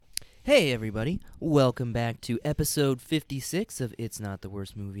Hey everybody, welcome back to episode 56 of It's Not the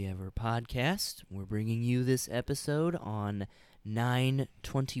Worst Movie Ever podcast. We're bringing you this episode on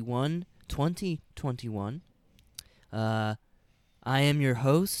 9/21/2021. I am your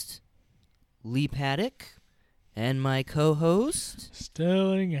host, Lee Paddock, and my co-host,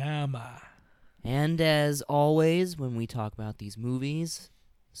 Sterling Hammer. And as always, when we talk about these movies,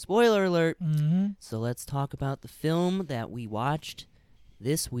 spoiler alert, so let's talk about the film that we watched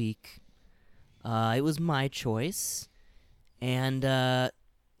this week. It was my choice, and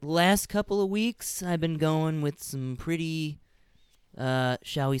last couple of weeks I've been going with some pretty,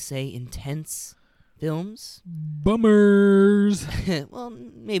 shall we say, intense films. Bummers. Well,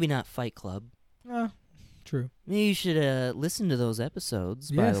 maybe not Fight Club. True. Maybe you should listen to those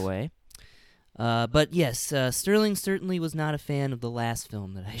episodes, by Yes. the way. But yes, Sterling certainly was not a fan of the last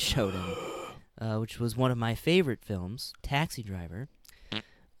film that I showed him, which was one of my favorite films, Taxi Driver.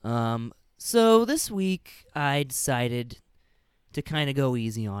 So this week I decided to kind of go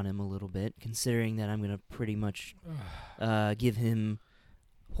easy on him a little bit, considering that I'm going to pretty much give him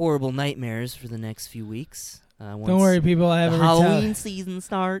horrible nightmares for the next few weeks. Don't worry, people. I have the Halloween season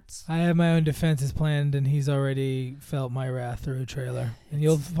starts. I have my own defenses planned, and he's already felt my wrath through a trailer, and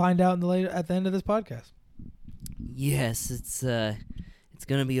you'll find out at the end of this podcast. Yes, it's going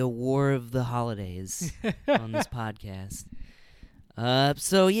to be a war of the holidays on this podcast.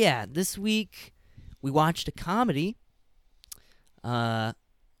 So yeah, this week we watched a comedy. Probably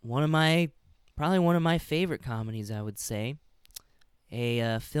one of my favorite comedies, I would say.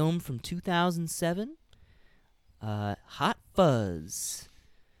 A film from 2007, Hot Fuzz,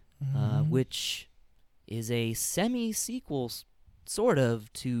 which is a semi-sequel, sort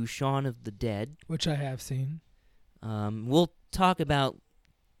of, to Shaun of the Dead, which I have seen. We'll talk about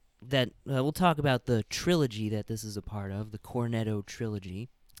that. We'll talk about the trilogy that this is a part of, the Cornetto trilogy.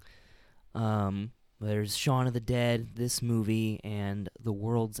 There's Shaun of the Dead, this movie, and The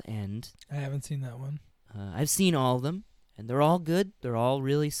World's End. I haven't seen that one. I've seen all of them, and they're all good. They're all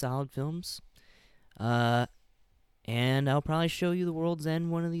really solid films. And I'll probably show you The World's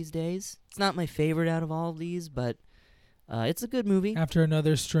End one of these days. It's not my favorite out of all of these, but it's a good movie. After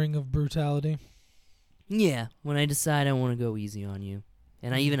another string of brutality. Yeah, when I decide I want to go easy on you.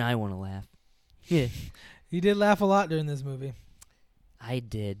 And I want to laugh. Yeah. You did laugh a lot during this movie. I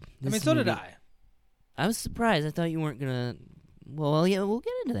did. So did I. I was surprised. I thought you weren't going to... Well, yeah, we'll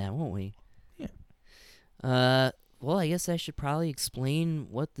get into that, won't we? Yeah. Well, I guess I should probably explain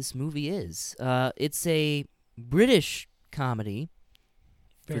what this movie is. It's a British comedy.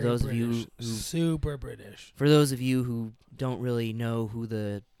 Very for those British. of you who... Super British. For those of you who don't really know who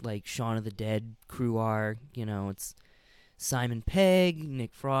the, Shaun of the Dead crew are, it's... Simon Pegg,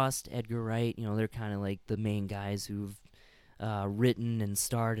 Nick Frost, Edgar Wright, they're kind of like the main guys who've written and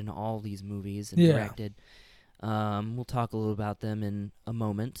starred in all these movies and directed. We'll talk a little about them in a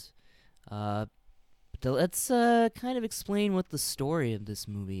moment. But let's kind of explain what the story of this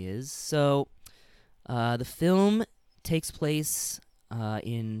movie is. So, the film takes place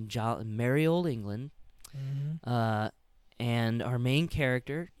in merry old England, and our main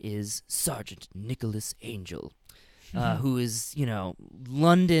character is Sergeant Nicholas Angel. Who is,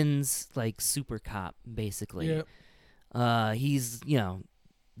 London's, super cop, basically. Yep. He's,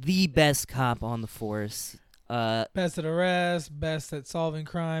 the best cop on the force. Best at arrest, best at solving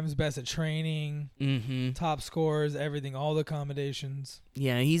crimes, best at training, top scores, everything, all the accommodations.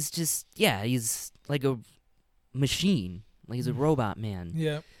 Yeah, he's like a machine. Like, he's a robot man.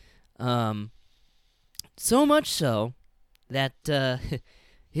 Yeah. So much so that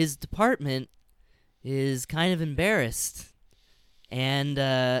his department is kind of embarrassed, and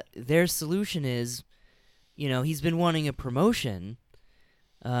their solution is, he's been wanting a promotion,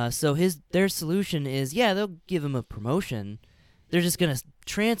 so their solution is, they'll give him a promotion. They're just gonna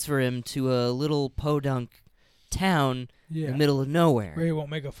transfer him to a little podunk town in the middle of nowhere, where he won't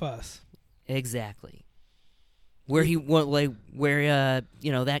make a fuss. Exactly. Where he won't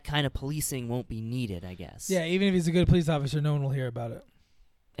that kind of policing won't be needed, I guess. Yeah, even if he's a good police officer, no one will hear about it.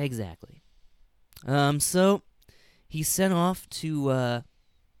 Exactly. So he's sent off to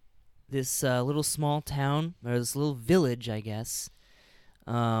this little small town, or this little village, I guess,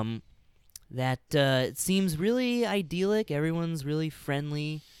 that it seems really idyllic. Everyone's really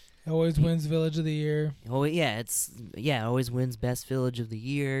friendly. Always wins Village of the Year. Oh, yeah, it always wins Best Village of the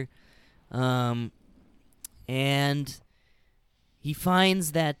Year. And he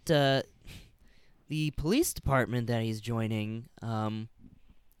finds that the police department that he's joining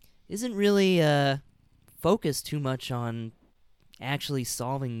isn't really focused too much on actually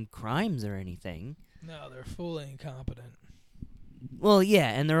solving crimes or anything. No, they're fully incompetent. Well, yeah,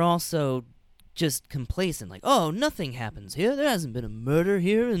 and they're also just complacent, like, oh, nothing happens here. There hasn't been a murder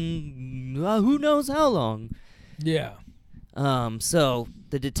here in who knows how long. Yeah. So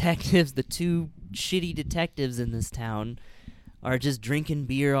the detectives, the two shitty detectives in this town, are just drinking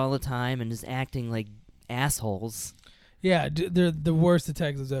beer all the time and just acting like assholes. Yeah, they're the worst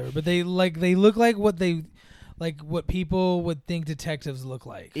detectives ever. But they look like what people would think detectives look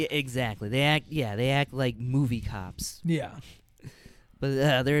like. Exactly. They act like movie cops. Yeah.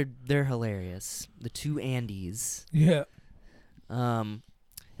 But they're hilarious. The two Andys. Yeah. And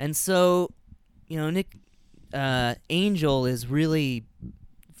so, Nick Angel is really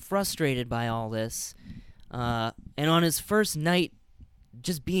frustrated by all this. And on his first night,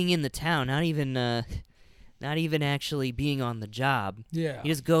 just being in the town, not even actually being on the job. Yeah. He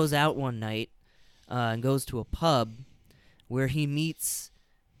just goes out one night and goes to a pub where he meets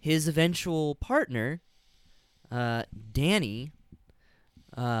his eventual partner, Danny.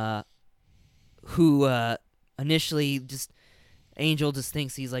 Who initially Angel just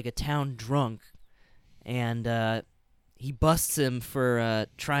thinks he's like a town drunk, and he busts him for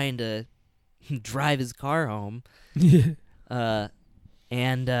trying to drive his car home. And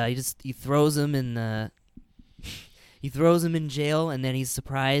he throws him in he throws him in jail, and then he's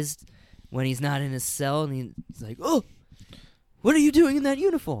surprised when he's not in his cell, and he's like, "Oh, what are you doing in that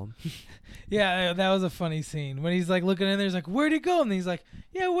uniform?" Yeah, that was a funny scene. When he's like looking in there, he's like, "Where'd he go?" And he's like,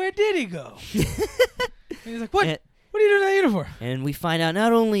 "Yeah, where did he go?" And he's like, "What? What are you doing in that uniform?" And we find out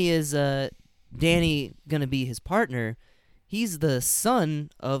not only is Danny gonna be his partner, he's the son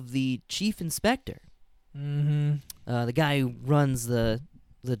of the chief inspector. Mm-hmm. The guy who runs the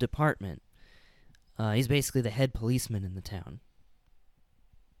department. He's basically the head policeman in the town.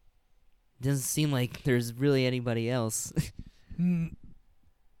 Doesn't seem like there's really anybody else.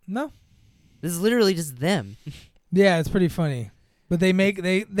 No. This is literally just them. Yeah, it's pretty funny. But they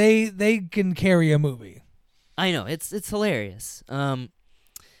can carry a movie. I know, it's hilarious. And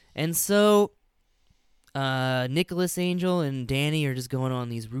so Nicholas Angel and Danny are just going on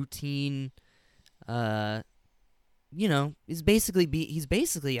these routine he's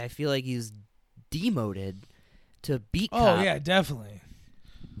basically I feel like he's demoted to beat cop. Oh yeah, definitely.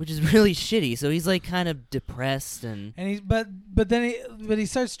 Which is really shitty. So he's like kind of depressed and he's but he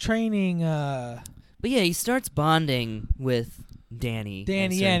starts training. But yeah, he starts bonding with Danny.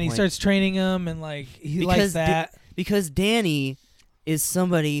 Yeah, and he starts training him, and like he likes that because Danny is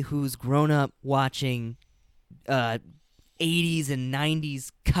somebody who's grown up watching 80s and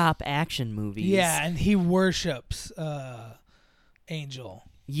 90s cop action movies. Yeah, and he worships Angel.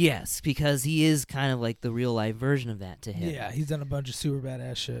 Yes, because he is kind of like the real life version of that to him. Yeah, he's done a bunch of super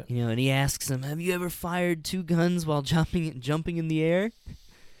badass shit. And he asks him, "Have you ever fired two guns while jumping in the air?"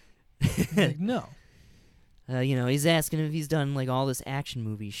 Like, no. He's asking if he's done like all this action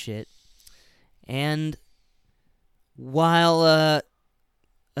movie shit. And while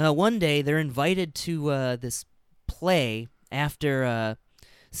one day they're invited to this play after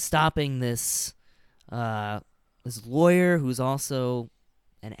stopping this lawyer who's also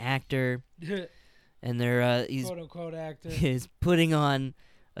an actor, and he's quote unquote actor. Is putting on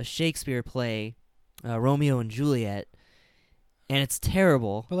a Shakespeare play, Romeo and Juliet, and it's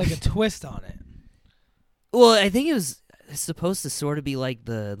terrible. But like a twist on it. Well, I think it was supposed to sort of be like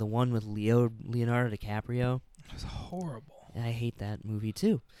the one with Leonardo DiCaprio. It was horrible. I hate that movie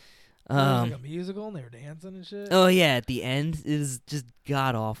too. It was like a musical, and they were dancing and shit. Oh yeah, at the end it is just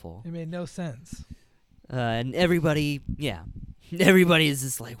god awful. It made no sense. And everybody is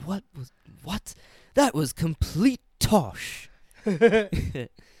just like, what? That was complete tosh.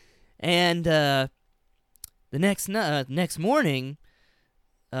 And the next morning,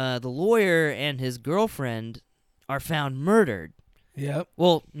 the lawyer and his girlfriend are found murdered. Yep.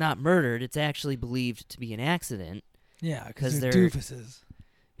 Well, not murdered. It's actually believed to be an accident. Yeah, because they're doofuses.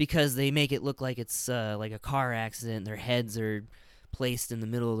 Because they make it look like it's like a car accident. Their heads are placed in the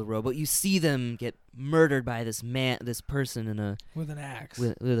middle of the road, but you see them get murdered by this person with an axe,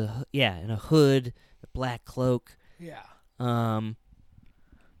 in a hood, a black cloak. Yeah.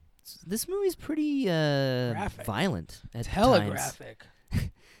 This movie's pretty graphic. Violent. It's hella graphic.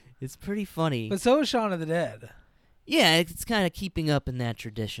 It's pretty funny. But so is Shaun of the Dead. Yeah, it's kind of keeping up in that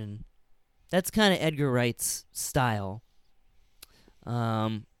tradition. That's kind of Edgar Wright's style.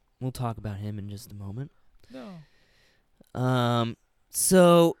 We'll talk about him in just a moment. No.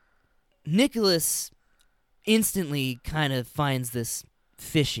 So Nicholas instantly kind of finds this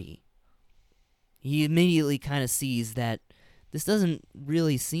fishy. He immediately kind of sees that this doesn't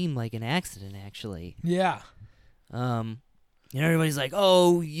really seem like an accident, actually. Yeah. And everybody's like,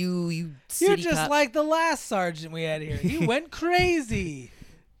 "Oh, you You're city just cop." like the last sergeant we had here. He went crazy.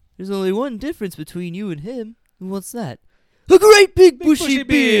 There's only one difference between you and him. What's that? A great big bushy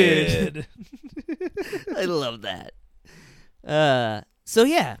beard. I love that. So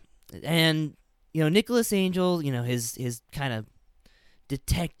yeah, and Nicholas Angel, his kind of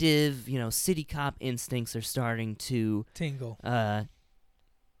detective, city cop instincts are starting to Tingle.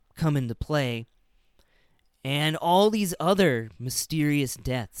 come into play, and all these other mysterious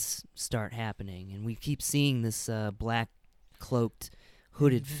deaths start happening, and we keep seeing this black cloaked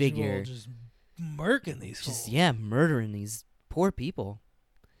hooded figure just murking these just fools. murdering these poor people.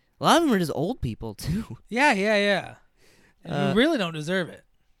 A lot of them are just old people too. Yeah. And you really don't deserve it.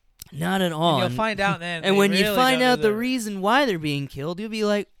 Not at all. And you'll find out then. And they when really you find don't out the deserve it. reason why they're being killed, you'll be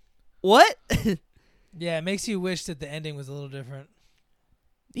like, what? Yeah, it makes you wish that the ending was a little different.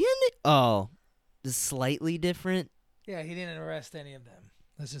 The ending? Oh, just slightly different? Yeah, he didn't arrest any of them.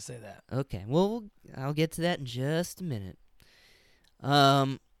 Let's just say that. Okay, well, I'll get to that in just a minute.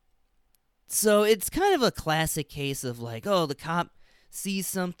 So it's kind of a classic case of like, oh, the cop sees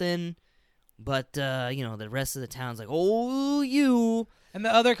something, but, the rest of the town's like, oh, you. And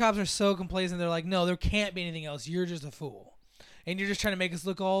the other cops are so complacent. They're like, no, there can't be anything else. You're just a fool. And you're just trying to make us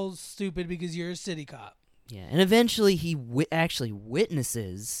look all stupid because you're a city cop. Yeah, and eventually he actually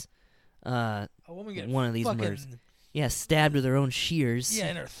witnesses A woman get one of these fucking, murders. Yeah, stabbed with her own shears. Yeah,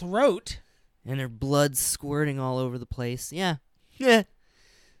 in her throat. And her blood squirting all over the place. Yeah. Yeah.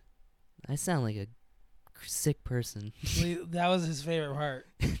 I sound like a sick person. Lee, that was his favorite part.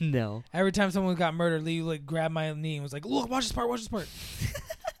 No. Every time someone got murdered, Lee like grabbed my knee and was like, "Look, watch this part, watch this part."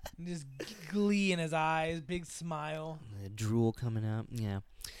 And just glee in his eyes, big smile. The drool coming out. Yeah.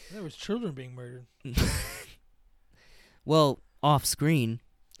 There was children being murdered. Well, off screen.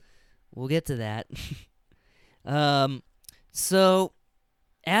 We'll get to that. So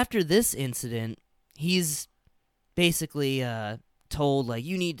after this incident, he's basically told like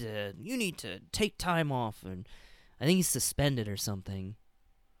you need to take time off, and I think he's suspended or something.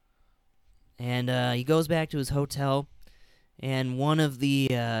 And he goes back to his hotel, and one of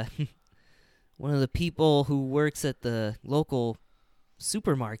the people who works at the local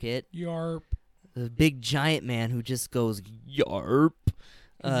supermarket, Yarp. the big giant man who just goes yarp,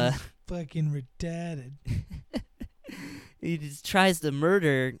 Fucking retarded. he just tries to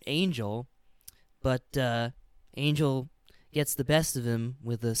murder Angel, but Angel gets the best of him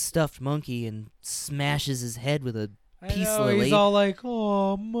with a stuffed monkey and smashes his head with a piece I know, of he's all like,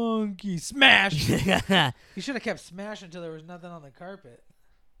 "Oh, monkey, smash!" yeah. He should have kept smashing until there was nothing on the carpet.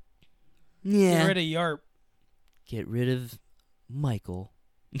 Get rid of Yarp. Get rid of Michael.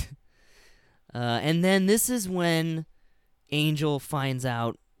 And then this is when Angel finds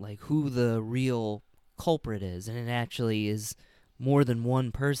out like who the real culprit is, and it actually is more than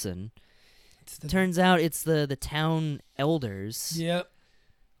one person. Turns out it's the town elders. Yep.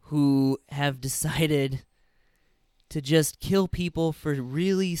 Who have decided to just kill people for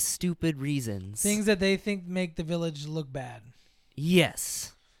really stupid reasons. Things that they think make the village look bad.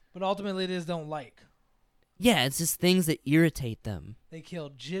 Yes. But ultimately they just don't like. Yeah, it's just things that irritate them. They kill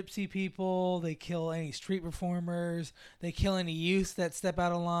gypsy people. They kill any street performers. They kill any youths that step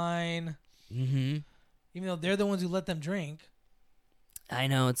out of line. Mm-hmm. Even though they're the ones who let them drink. I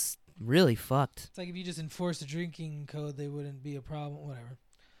know, it's really fucked. It's like if you just enforced a drinking code, they wouldn't be a problem. Whatever.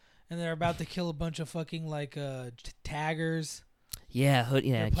 And they're about to kill a bunch of fucking like taggers. Yeah,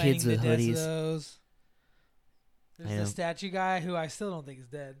 kids with hoodies. Those. There's the statue guy who I still don't think is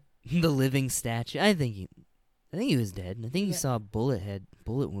dead. The living statue. I think he was dead. I think he saw a bullet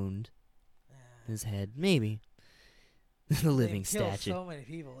wound in his head. Maybe. The living statue. So many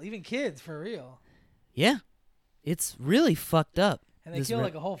people, even kids, for real. Yeah, it's really fucked up. And they killed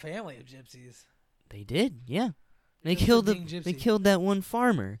like a whole family of gypsies. They did, yeah. They killed that one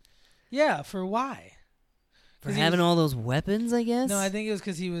farmer. Yeah, for why? For having all those weapons, I guess? No, I think it was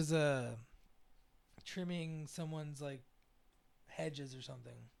because he was trimming someone's like hedges or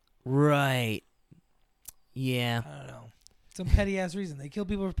something. Right. Yeah. I don't know. Some petty ass reason. They kill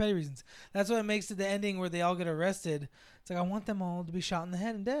people for petty reasons. That's what makes it the ending where they all get arrested. It's like I want them all to be shot in the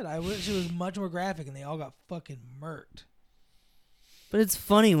head and dead. I wish it was much more graphic and they all got fucking murked. But it's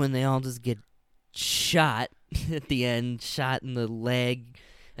funny when they all just get shot at the end, shot in the leg,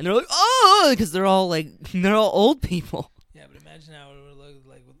 and they're like, oh, because they're all old people. Yeah, but imagine how it would look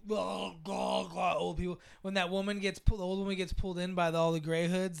like with old people. When that woman the old woman gets pulled in by all the gray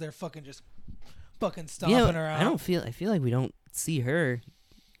hoods, they're fucking stomping her out. I feel like we don't see her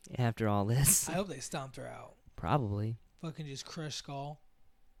after all this. I hope they stomped her out. Probably. Fucking just crushed skull.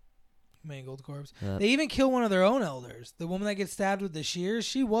 mangled corpse. Yep. They even kill one of their own elders. The woman that gets stabbed with the shears,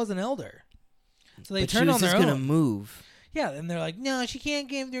 she was an elder. So they but turned she was on their just own. gonna move. Yeah, and they're like, no, she can't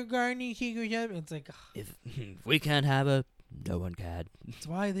give their gardening secrets up. It's like, ugh, If we can't have her, no one can. that's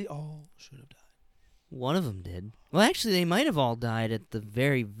why they all should have died. One of them did. Well, actually, they might have all died at the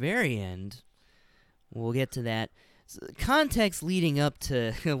very, very end. We'll get to that. So, context leading up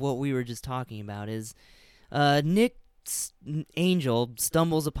to what we were just talking about is Nick Angel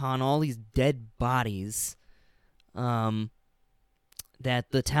stumbles upon all these dead bodies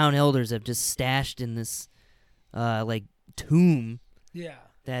that the town elders have just stashed in this like tomb. Yeah.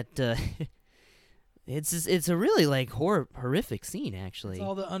 That it's a really like horrific scene, actually. It's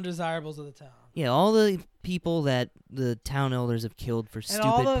all the undesirables of the town. Yeah, all the people that the town elders have killed for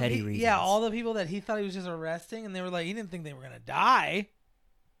stupid, petty reasons. Yeah, all the people that he thought he was just arresting, and they were like, he didn't think they were going to die.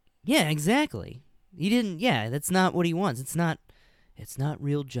 Yeah, exactly. He didn't. Yeah, that's not what he wants. It's not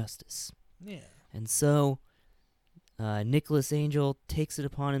real justice. Yeah. And so, Nicholas Angel takes it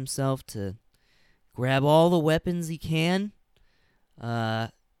upon himself to grab all the weapons he can,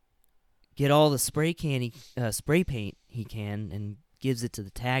 get all the spray paint he can, and gives it to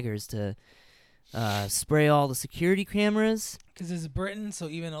the taggers to spray all the security cameras. Because it's Britain, so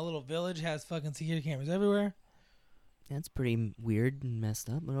even a little village has fucking security cameras everywhere. That's pretty weird and messed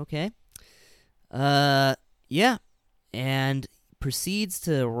up, but okay. Yeah. And proceeds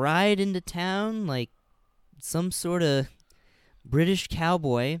to ride into town like some sort of British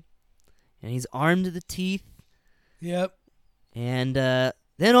cowboy. And he's armed to the teeth. Yep. And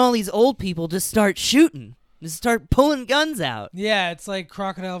then all these old people just start shooting. Just start pulling guns out. Yeah, it's like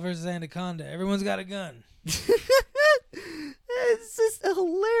Crocodile versus Anaconda. Everyone's got a gun. It's just a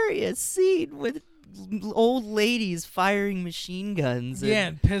hilarious scene with old ladies firing machine guns. Yeah,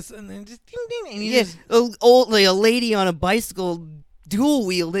 and piss, and then just ding ding. And Yeah, a lady on a bicycle dual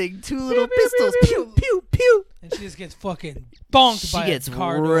wielding two little pistols. Pew, pew, pew. And she just gets fucking bonked She by gets a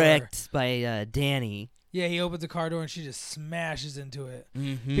car wrecked by Danny. Yeah, he opens the car door and she just smashes into it.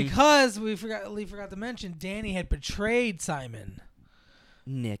 Mm-hmm. Because Lee forgot to mention, Danny had betrayed Simon.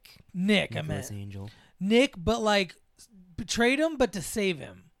 Nicholas I meant. Angel. Nick, but like betrayed him, but to save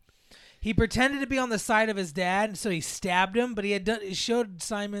him. He pretended to be on the side of his dad, so he stabbed him. But he showed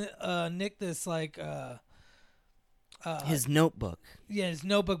Simon, Nick, this like his notebook. Yeah, his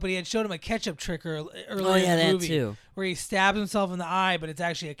notebook. But he had showed him a ketchup trick earlier in the that movie, too. where he stabs himself in the eye, but it's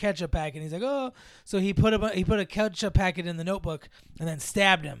actually a ketchup packet. And he's like, oh, so he put a ketchup packet in the notebook and then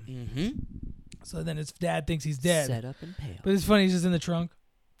stabbed him. Mm-hmm. So then his dad thinks he's dead. Set up and pale. But it's funny, he's just in the trunk.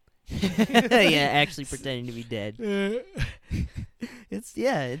 Yeah, actually pretending to be dead. It's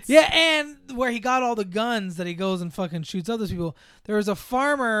Yeah, and where he got all the guns that he goes and fucking shoots other people. There was a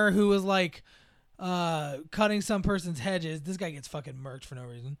farmer who was like cutting some person's hedges. This guy gets fucking murked for no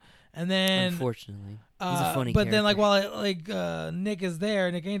reason. And then unfortunately, he's a funny but then character. like while Nick is there,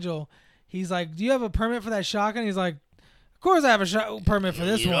 Nick Angel, he's like, "Do you have a permit for that shotgun?" He's like, "Of course I have a permit for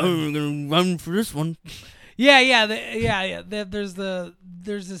this one." I'm gonna run for this one. Yeah. There's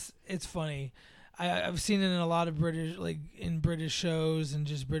this. It's funny. I've seen it in a lot of British shows and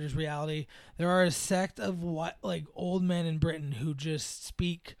just British reality. There are a sect of old men in Britain who just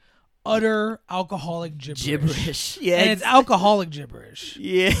speak utter alcoholic gibberish. Yeah, and it's alcoholic gibberish.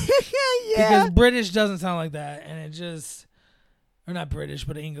 Yeah, Because British doesn't sound like that, and it just, or not British,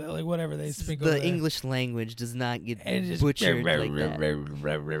 but English, like whatever they speak. The English language does not get butchered like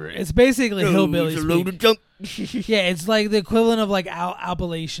that. It's basically hillbilly It's a speak. load of junk. Yeah, it's like the equivalent of like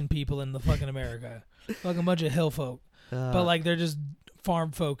Appalachian people in the fucking America, like a bunch of hill folk, but like they're just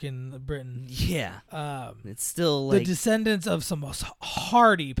farm folk in Britain. Yeah, it's still like the descendants of some most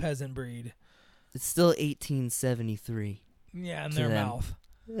hardy peasant breed. it's still 1873. Yeah, in To their them. mouth.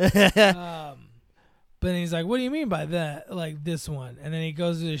 But then he's like, "What do you mean by that? Like this one?" And then he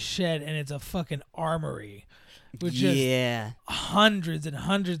goes to his shed, and it's a fucking armory, with just hundreds and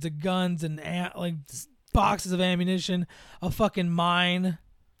hundreds of guns and like boxes of ammunition, a fucking mine.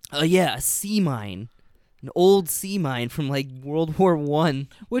 Yeah, a sea mine. An old sea mine from like World War I.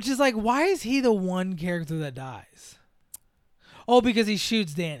 Which is like, why is he the one character that dies? Oh, because he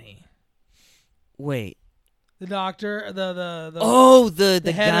shoots Danny. Wait. The doctor, the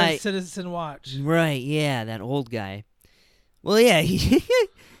the head guy. of Citizen Watch. Right, yeah, that old guy. Well, yeah,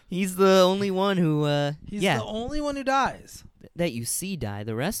 he's the only one who, He's the only one who dies. that you see die.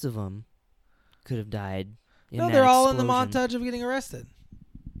 The rest of them could have died in No, that they're all in the explosion. montage of getting arrested.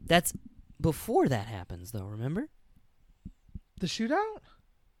 That's before that happens, though, remember? The shootout?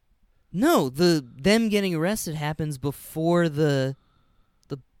 No, them getting arrested happens before the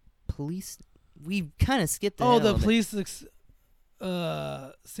police. We kind of skipped ahead Oh, a the little bit. police.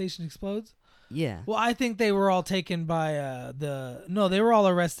 station explodes. Yeah. Well, I think they were all taken by they were all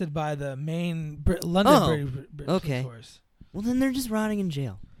arrested by the main London British okay. force. Well, then they're just rotting in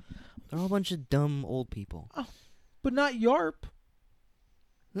jail. They're all a bunch of dumb old people. Oh, but not Yarp.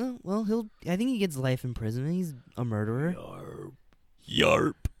 Well, I think he gets life imprisonment. He's a murderer.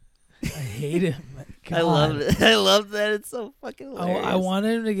 Yarp. I hate him. God. I love it. I love that. It's so fucking hilarious. I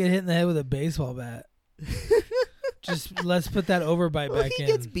wanted him to get hit in the head with a baseball bat. Just let's put that overbite back he in.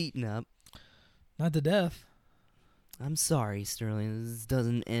 gets beaten up. Not to death. I'm sorry, Sterling. This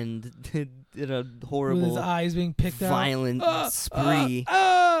doesn't end in a horrible, with his eyes being picked violent spree.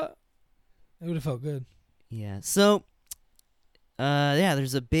 It would have felt good. Yeah. So,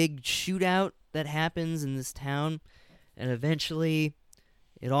 there's a big shootout that happens in this town, and eventually,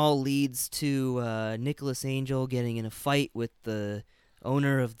 it all leads to Nicholas Angel getting in a fight with the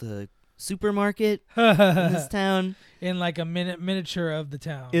owner of the supermarket in this town. In like a miniature of the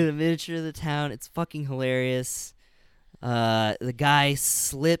town. In a miniature of the town. It's fucking hilarious. The guy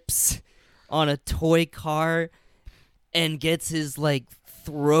slips on a toy car and gets his like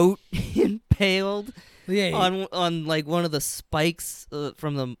throat impaled on like one of the spikes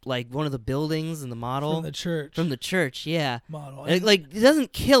from the like one of the buildings in the model from the church. From the church, yeah. Model. It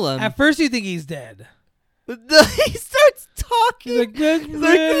doesn't kill him. At first, you think he's dead. But then he starts talking. He's like,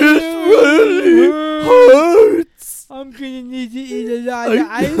 this really hurts. I'm gonna need to eat a lot of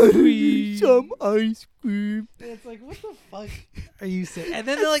ice cream. Some ice cream. It's like, what the fuck are you saying? And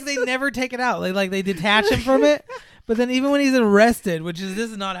then they never take it out. They detach him from it. But then even when he's arrested, this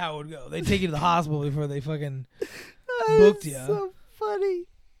is not how it would go. They take you to the hospital before they fucking booked you. So funny.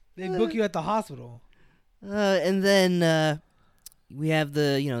 They book you at the hospital. And then we have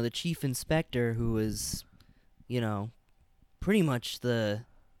the chief inspector who is, pretty much the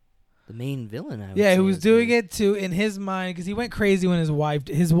main villain. I would say who was doing it to in his mind because he went crazy when his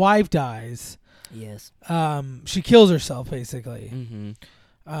wife dies. Yes. She kills herself basically. Mm-hmm.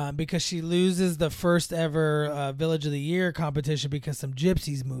 Because she loses the first ever Village of the Year competition because some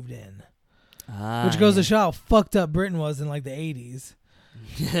gypsies moved in. Which goes to show how fucked up Britain was in like the 80s.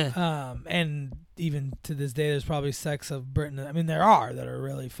 And even to this day, there's probably sects of Britain. I mean, there are that are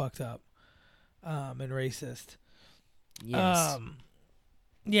really fucked up and racist. Yes.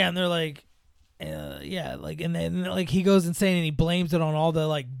 Yeah, and they're like, and then like he goes insane and he blames it on all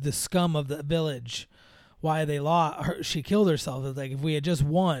the scum of the village. Why they she killed herself. It's like if we had just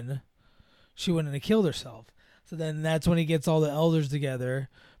won, she wouldn't have killed herself. So then that's when he gets all the elders together,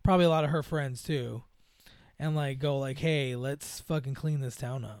 probably a lot of her friends too, and go hey, let's fucking clean this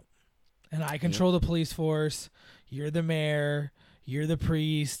town up. And I control the police force. You're the mayor. You're the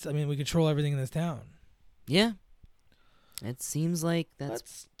priest. I mean, we control everything in this town. Yeah. It seems like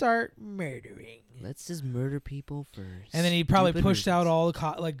let's start murdering. Let's just murder people first. And then he probably pushed out all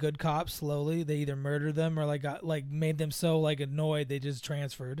the good cops slowly. They either murdered them or got made them so annoyed they just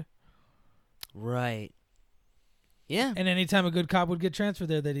transferred. Right. Yeah. And anytime a good cop would get transferred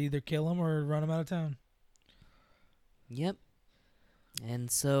there, they'd either kill him or run him out of town. Yep. And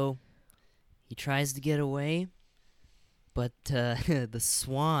so he tries to get away, but the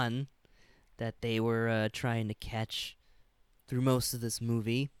swan that they were trying to catch through most of this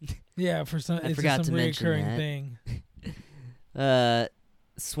movie. Yeah, it's some reoccurring thing.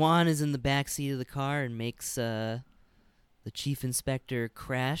 Swan is in the back seat of the car and makes the chief inspector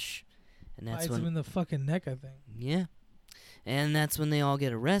crash, and that's bites him in the fucking neck, I think. Yeah, and that's when they all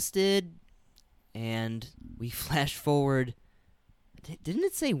get arrested, and we flash forward. Didn't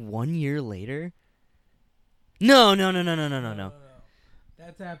it say 1 year later? No.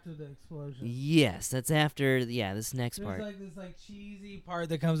 That's after the explosion. Yes, that's after. This next part. There's this cheesy part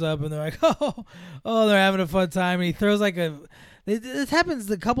that comes up, and they're like, oh, they're having a fun time, and he throws this happens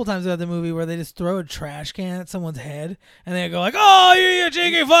a couple times throughout the movie where they just throw a trash can at someone's head, and they go oh, you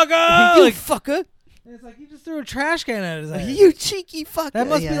cheeky fucker, you fucker. And it's you just threw a trash can at his head. You cheeky fucker. That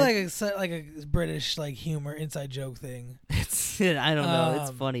must be a British humor inside joke thing. I don't know.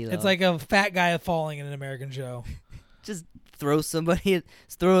 It's funny though. It's like a fat guy falling in an American show. Just throw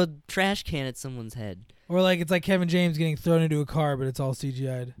a trash can at someone's head. Or it's like Kevin James getting thrown into a car, but it's all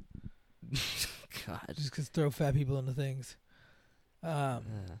CGI'd. God. Just because throw fat people into things.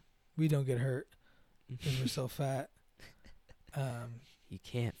 We don't get hurt because we're so fat. You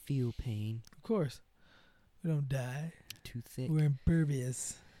can't feel pain. Of course. We don't die. Too thick. We're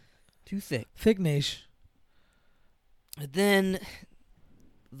impervious. Too thick. Thick niche. But then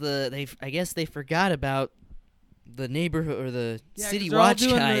I guess they forgot about the neighborhood or the city watch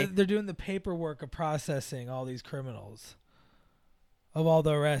guy. They're doing the paperwork of processing all these criminals. of all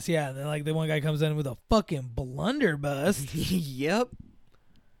the arrests. Yeah, and then, like the one guy comes in with a fucking blunderbuss, Yep.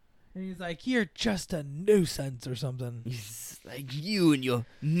 and he's like, "You're just a nuisance" or something, He's like you and your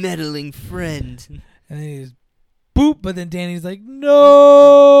meddling friend. and then he's boop. But then Danny's like,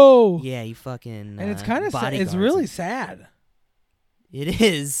 "No." Yeah, he fucking. And it's kind of it's bodyguards really him. sad. It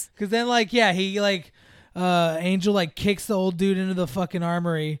is. Cause then he Angel like kicks the old dude into the fucking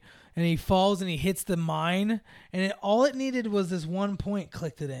armory, and he falls and he hits the mine, and all it needed was this one point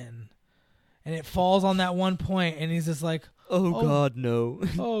clicked it in, and it falls on that one point, and he's just like, Oh, Oh. God, no.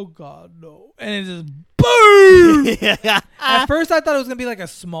 oh god no, and it just boom. At At first I thought it was gonna be like a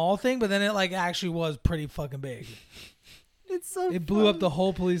small thing, but then it like actually was pretty fucking big. it's so. It blew up fun. the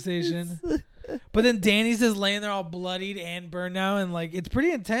whole police station. But then Danny's just laying there all bloodied and burned now, and like it's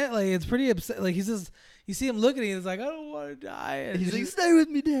pretty intense. Like it's pretty upset. Like he's just, you see him looking at him, he's like, I don't want to die. And He's like, stay with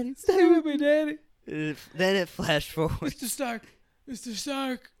me, Daddy. stay with me, Danny. Then it flashed forward. Mr. Stark. Mr.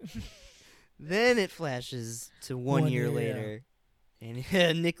 Stark. Then it flashes to 1 year year, yeah. later,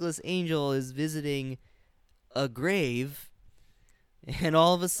 and Nicholas Angel is visiting a grave, and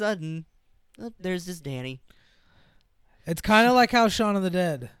all of a sudden, oh, there's this Danny. It's kind of like how Shaun of the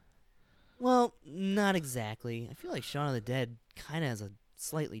Dead. Well, not exactly. I feel like Shaun of the Dead kind of has a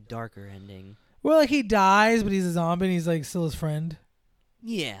slightly darker ending. Well, like he dies, but he's a zombie, and he's like still his friend.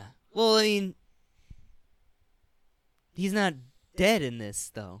 Yeah. Well, I mean, he's not dead in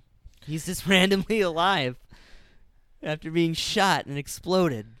this, though. He's just randomly alive after being shot and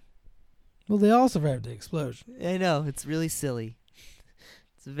exploded. Well, they all survived the explosion. I know, it's really silly.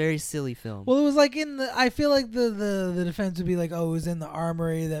 It's a very silly film. Well, it was like I feel like the defense would be like, oh, it was in the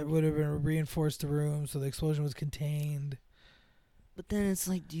armory that would have been reinforced the room, so the explosion was contained. But then it's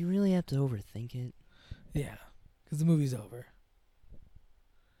like, do you really have to overthink it? Yeah, because the movie's over.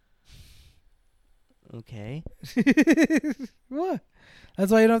 Okay. What?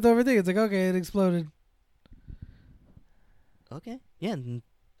 That's why you don't have to overthink. It's like, okay, it exploded. Okay. Yeah,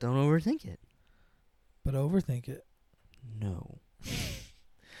 don't overthink it. But overthink it. No.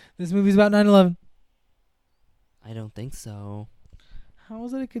 This movie's about 9/11. I don't think so. How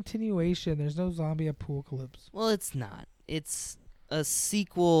is it a continuation? There's no zombie apocalypse. Well, it's not. It's a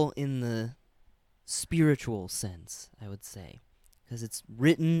sequel in the spiritual sense, I would say. Because it's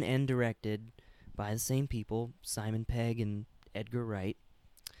written and directed by the same people, Simon Pegg and Edgar Wright.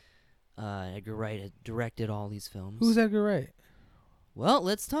 Edgar Wright had directed all these films. Who's Edgar Wright? Well,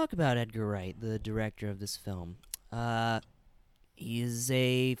 let's talk about Edgar Wright, the director of this film. He is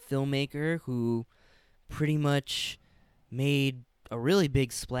a filmmaker who pretty much made a really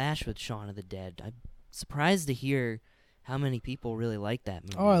big splash with Shaun of the Dead. I'm surprised to hear how many people really like that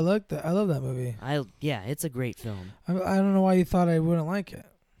movie. Oh, I like that. I love that movie. Yeah, it's a great film. I don't know why you thought I wouldn't like it.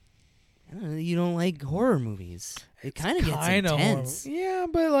 I don't know, you don't like horror movies. It kind of gets Kinda intense. horrible. Yeah,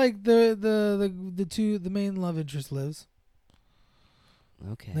 but like the main love interest lives.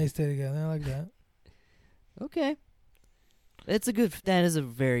 Okay. They stay together. I like that. Okay. That is a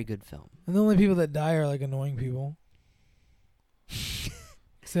very good film. And the only people that die are like annoying people.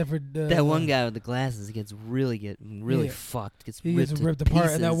 Except for That one guy with the glasses gets really Yeah. fucked. He ripped gets to ripped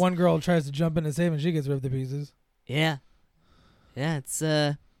apart, and that pieces. one girl tries to jump in and save him, and she gets ripped to pieces. Yeah. Yeah, it's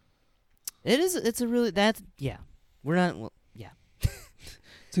a really We're not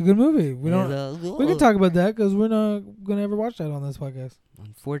It's a good movie. We can talk about that because we're not gonna ever watch that on this podcast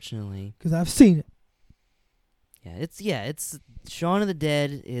Unfortunately. because I've seen it. It's Shaun of the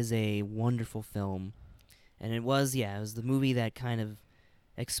Dead is a wonderful film. And it was the movie that kind of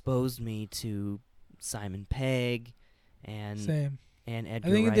exposed me to Simon Pegg and Same. Edgar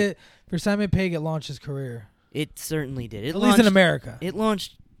I think Wright. it did for Simon Pegg. It launched his career, It certainly did. It at least in launched- America. It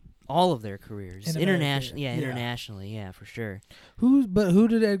launched all of their careers. In America, Internationally, yeah. internationally, yeah, for sure. Who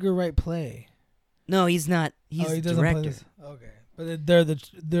did Edgar Wright play? No, he's not. He's he the doesn't play director. this. Okay, but they're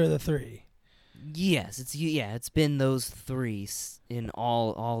the three. Yes, it's been those three in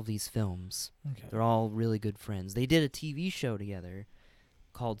all of these films. Okay. They're all really good friends. They did a TV show together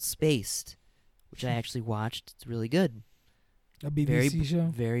called Spaced, which I actually watched. It's really good. A BBC show.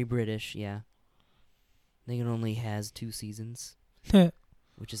 Very British, yeah. I think it only has 2 seasons,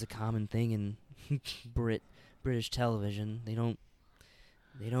 which is a common thing in British television. They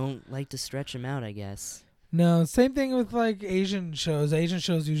don't like to stretch them out, I guess. No, same thing with like Asian shows. Asian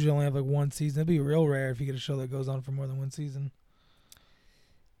shows usually only have like one season. It'd be real rare if you get a show that goes on for more than one season.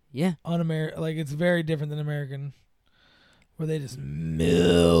 Yeah. Like it's very different than American, where they just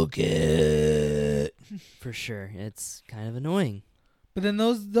milk it. For sure. It's kind of annoying. But then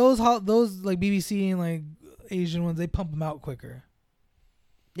those like BBC and like Asian ones, they pump them out quicker.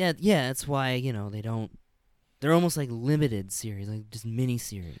 Yeah, that's why, they don't They're almost like limited series, like just mini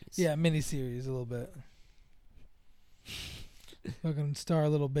series. Yeah, miniseries a little bit. Fucking star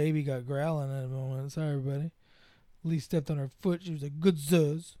little baby got growling at a moment. Sorry, everybody. Lee stepped on her foot. She was like, good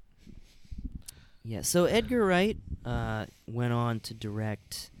zuzz. Yeah. So Edgar Wright went on to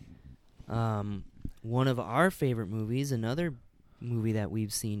direct one of our favorite movies, another movie that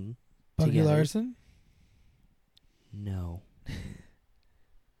we've seen Bucky together. Larson? No.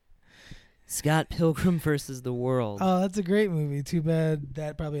 Scott Pilgrim versus the World. Oh, that's a great movie. Too bad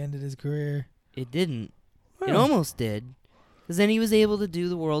that probably ended his career. It didn't. It Huh. almost did. Because then he was able to do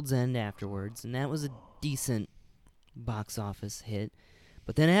The World's End afterwards, and that was a decent box office hit.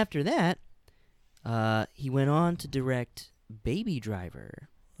 But then after that, he went on to direct Baby Driver,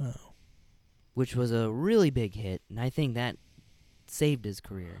 Oh. which was a really big hit, and I think that saved his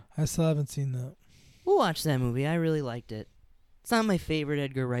career. I still haven't seen that. We'll watch that movie. I really liked it. It's not my favorite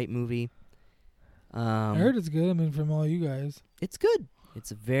Edgar Wright movie. I heard it's good. I mean, from all you guys. It's good.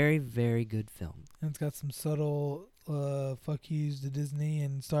 It's a very, very good film. And it's got some subtle fuck yous to Disney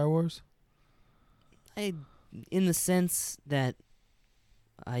and Star Wars. In the sense that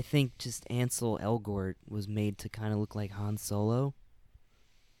I think just Ansel Elgort was made to kind of look like Han Solo.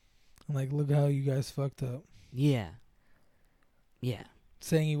 I'm like, look how you guys fucked up. Yeah. Yeah.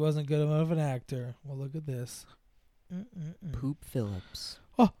 Saying he wasn't good enough of an actor. Well, look at this. Poop Phillips.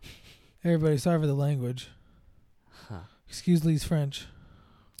 Everybody, sorry for the language. Huh. Excuse Lee's French.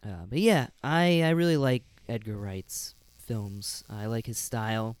 But yeah, I really like Edgar Wright's films. I like his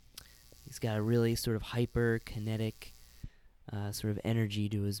style. He's got a really sort of hyper, kinetic sort of energy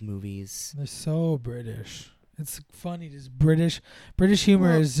to his movies. They're so British. It's funny, just British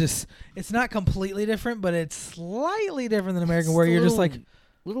humor is just, it's not completely different, but it's slightly different than American, where you're just like, a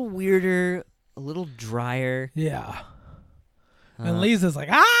little weirder, a little drier. yeah. Uh, And Lee's just like,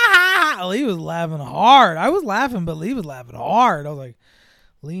 ah! Lee was laughing hard. I was laughing, but Lee was laughing hard. I was like,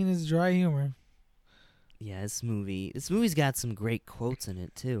 Lee and his dry humor. Yeah, this movie's got some great quotes in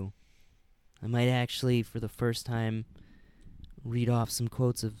it too. I might actually, for the first time, read off some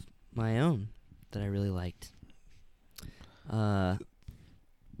quotes of my own that I really liked.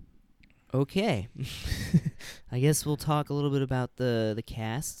 Okay. I guess we'll talk a little bit about the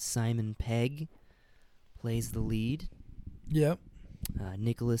cast. Simon Pegg plays the lead. Yep.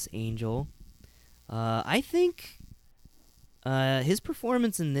 Nicholas Angel. I think his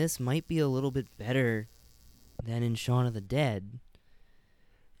performance in this might be a little bit better than in Shaun of the Dead.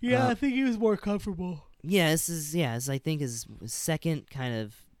 Yeah, Uh, I think he was more comfortable. Yeah, this is I think his second kind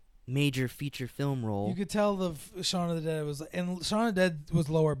of major feature film role. You could tell Shaun of the Dead was, and Shaun of the Dead was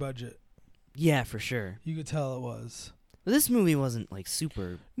lower budget. Yeah, for sure. You could tell it was. But this movie wasn't like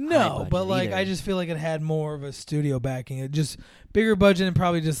super. No, high but budget like either. I just feel like it had more of a studio backing. It just bigger budget and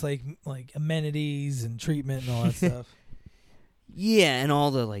probably just like amenities and treatment and all that stuff. Yeah, and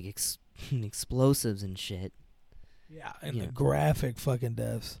all the like explosives and shit. Yeah, and Yeah. the graphic fucking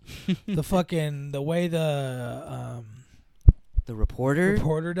deaths. the way the reporter.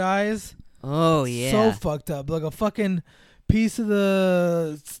 reporter dies. Oh yeah. So fucked up. Like a fucking piece of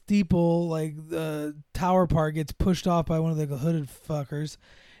the steeple, like the tower part, gets pushed off by one of the hooded fuckers,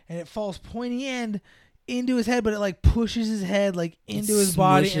 and it falls pointy end into his head, but it like pushes his head like into his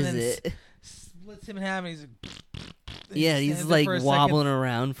body and then it. splits him in half. And he's like, Yeah, stands he's there like for a wobbling second,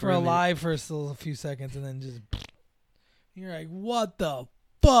 around for a a minute. lie for still a few seconds, and then just you're like, what the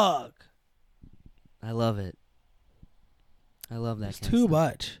fuck? I love it. I love that. It's kind of too stuff.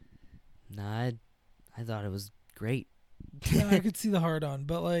 much. Nah, I thought it was great. Yeah, I could see the hard on,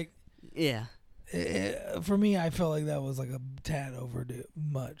 but like Yeah. for me, I felt like that was like a tad overdue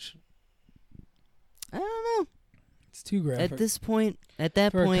much. I don't know. It's too graphic. At this point, at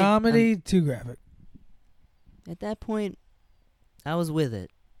that for point, a comedy, too graphic. at that point, I was with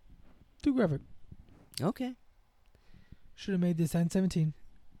it. Too graphic. Okay. Should have made this N17.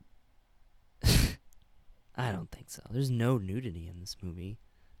 I don't think so. There's no nudity in this movie.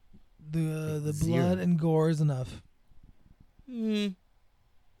 The Zero. blood and gore is enough.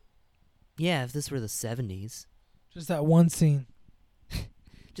 Yeah, if this were the 70s, Just that one scene.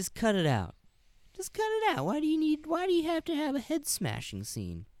 just cut it out. Just cut it out. Why do you have to have a head smashing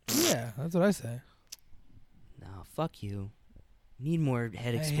scene? Yeah, that's what I say. No, fuck you. Need more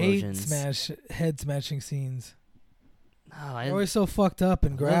head I explosions. hate head smashing scenes. No, They're always so fucked up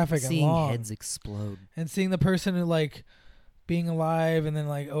and I love graphic and seeing long. heads explode. And seeing the person who like being alive and then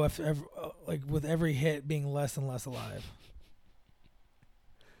like like with every hit being less and less alive.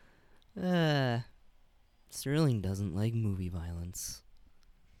 Sterling doesn't like movie violence.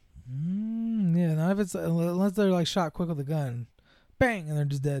 Yeah, not if it's unless they're like shot quick with a gun, bang, and they're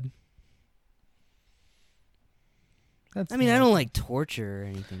just dead. That's I mean, I fine. don't like torture or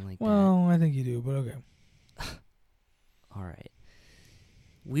anything like Well, I think you do, but okay. that. All right.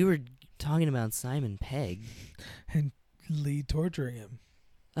 We were talking about Simon Pegg. And Lee torturing him.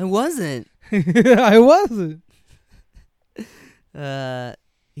 I wasn't. I wasn't.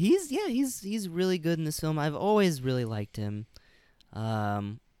 He's really good in this film. I've always really liked him.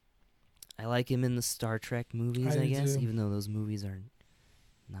 I like him in the Star Trek movies, I I do guess, too. even though those movies are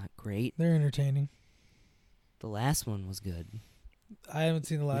not great. They're entertaining. The last one was good. I haven't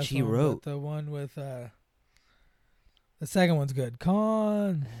seen the last he one, wrote. but the one with the second one's good.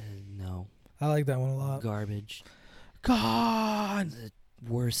 Con. No, I like that one a lot. garbage. Con. The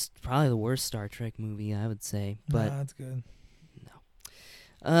probably the worst Star Trek movie, I would say. But Nah, that's good.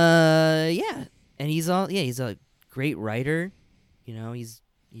 yeah, and he's a great writer. You know, he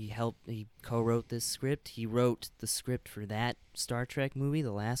co-wrote this script. He wrote the script for that Star Trek movie,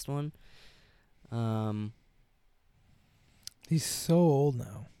 the last one. He's so old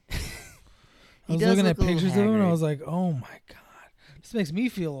now. I He was does looking look at a little pictures of him and I haggard. was like, oh my god. This makes me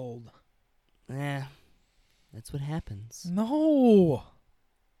feel old. That's what happens. No.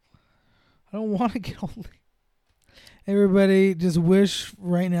 I don't want to get old. Everybody just wish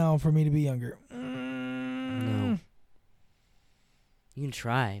right now for me to be younger. No. You can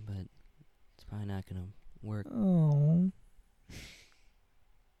try, but it's probably not gonna work. Oh.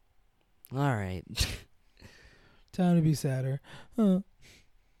 All right. Time to be sadder. Huh.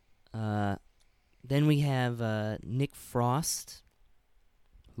 Then we have Nick Frost,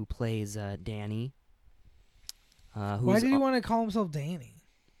 who plays Danny. Why did he want to call himself Danny?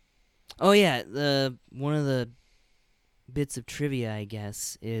 Oh yeah, one of the bits of trivia, I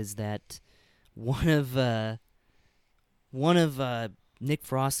guess, is that one of Nick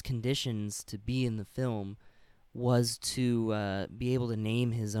Frost's conditions to be in the film was to be able to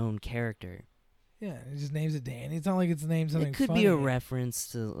name his own character. Yeah, he just names it Danny. It's not like it's named something It could funny. be a reference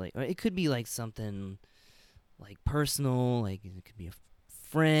to or it could be like something like personal, like it could be a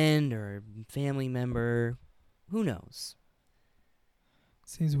friend or a family member. Who knows?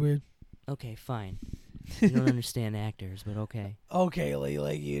 Seems weird. Okay, fine. You don't understand actors, but okay. Okay, Lee,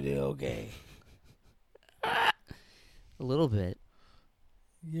 like you do. Okay. A little bit.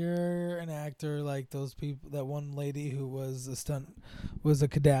 You're an actor like those people. That one lady who was a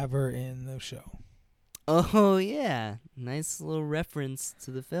cadaver in the show. Oh yeah, nice little reference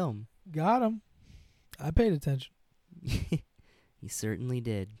to the film. Got him. I paid attention. You certainly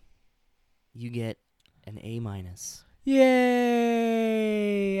did. You get an A-.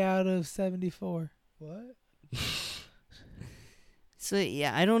 Yay! Out of 74. What? So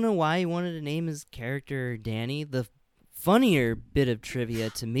yeah, I don't know why he wanted to name his character Danny. The funnier bit of trivia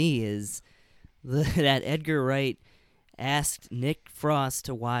to me is that Edgar Wright asked Nick Frost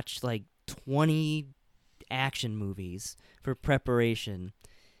to watch like 20 action movies for preparation.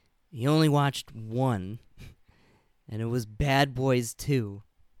 He only watched one, and it was Bad Boys 2.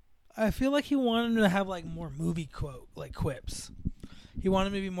 I feel like he wanted him to have like more movie quips. He wanted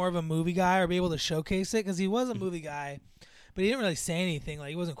him to be more of a movie guy or be able to showcase it because he was a movie guy, but he didn't really say anything. Like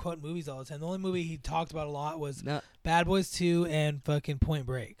he wasn't quoting movies all the time. The only movie he talked about a lot was No, Bad Boys 2 and fucking Point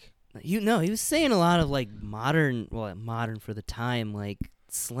Break. he was saying a lot of like modern for the time, like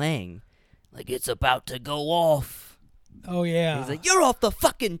slang. Like, it's about to go off. Oh yeah. He's like, you're off the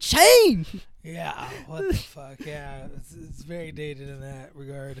fucking chain. Yeah. What the fuck? Yeah. It's very dated in that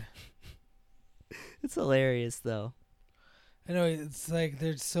regard. It's hilarious, though. I know it's like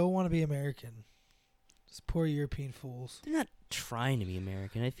they so want to be American. Just poor European fools. They're not trying to be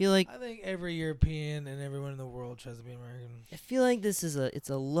American. I feel like I think every European and everyone in the world tries to be American. this is it's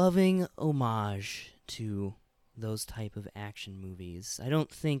a loving homage to those type of action movies. I don't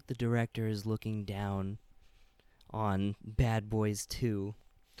think the director is looking down on Bad Boys 2.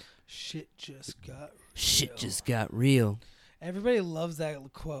 Shit just got Shit real. just got real. Everybody loves that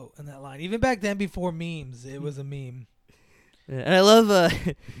quote and that line. Even back then, before memes, it was a meme. And I love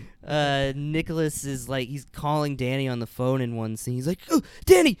Nicholas is like he's calling Danny on the phone in one scene. He's like, "Oh,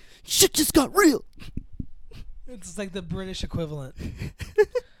 Danny, shit just got real." It's like the British equivalent.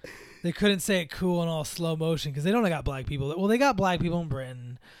 They couldn't say it cool in all slow motion because they don't got black people. Well, they got black people in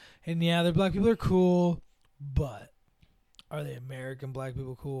Britain, and yeah, their black people are cool, but are they American black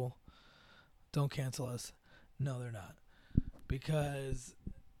people cool? Don't cancel us. No, they're not, because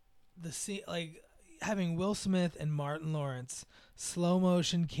the scene, like having Will Smith and Martin Lawrence, slow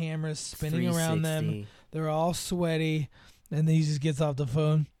motion cameras spinning around them. 360. They're all sweaty, and then he just gets off the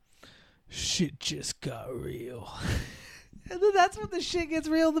phone. Shit just got real. And then that's when the shit gets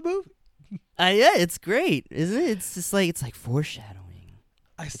real in the movie. Yeah, it's great, isn't it? It's just like it's like foreshadowing.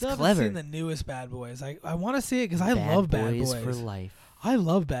 I It's still haven't clever. seen the newest Bad Boys. I want to see it because I Bad love Bad Boys Boys. for life. I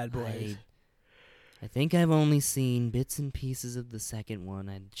love Bad Boys. I think I've only seen bits and pieces of the second one.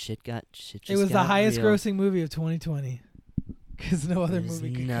 Shit just It was the got highest real. grossing movie of 2020 because no other There's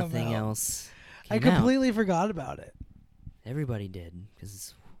movie could nothing come out. else. I came out. completely forgot about it. Everybody did.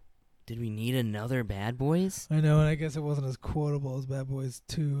 Because did we need another Bad Boys? I know, and I guess it wasn't as quotable as Bad Boys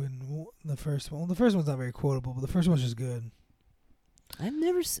 2 and the first one. Well, the first one's not very quotable, but the first one's just good. I've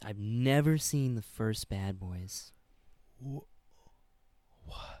never seen the first Bad Boys. What?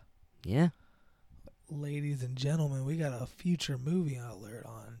 Yeah. Ladies and gentlemen, we got a future movie alert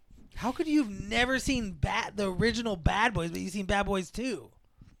on. How could you have never seen the original Bad Boys, but you've seen Bad Boys 2?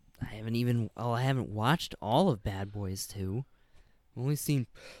 I haven't watched all of Bad Boys 2. I've only seen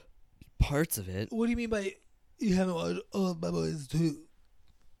parts of it. What do you mean by you haven't watched all of Bad Boys 2?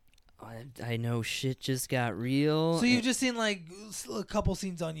 I know shit just got real. So you've just seen like a couple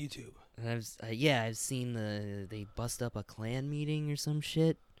scenes on YouTube. And I've seen they bust up a Klan meeting or some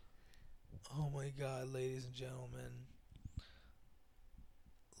shit. Oh my God, ladies and gentlemen.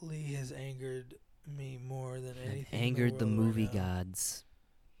 Lee has angered me more than anything. I've angered the movie right now. gods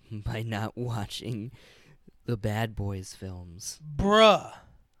by not watching the Bad Boys films. Bruh.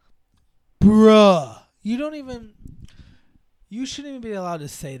 You shouldn't even be allowed to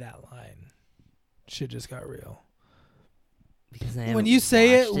say that line. Shit just got real. Because When you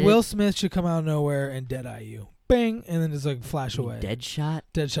say it, Will Smith should come out of nowhere and dead-eye you. Bang, and then just like flash away. Deadshot?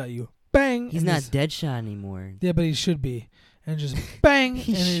 Deadshot you. Bang. He's and not just- Deadshot anymore. Yeah, but he should be. And just bang,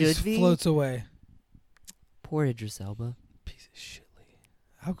 He and he just should be? floats away. Poor Idris Elba. Piece of shit, Lee.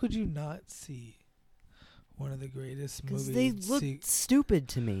 How could you not see one of the greatest Because movies? they look stupid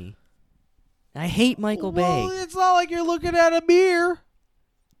to me. I hate Michael Bay. It's not like you're looking at a beer.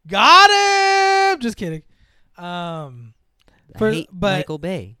 Got him. Just kidding. I but- hate Michael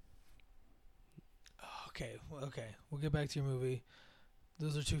Bay. Okay. We'll get back to your movie.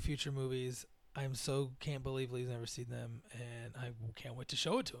 Those are 2 future movies. I'm so can't believe Lee's never seen them, and I can't wait to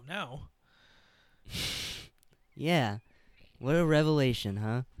show it to him now. Yeah. What a revelation,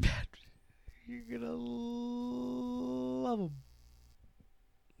 huh? You're gonna love them.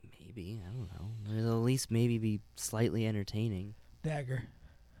 Maybe. I don't know. It'll at least maybe be slightly entertaining. Dagger.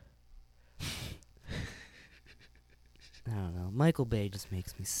 I don't know. Michael Bay just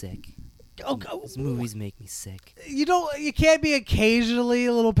makes me sick. Oh, His movies make me sick. You can't be occasionally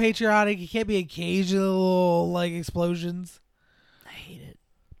a little patriotic. You can't be occasional like explosions. I hate it.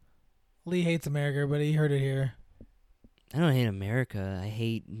 Lee hates America, but he heard it here. I don't hate America. I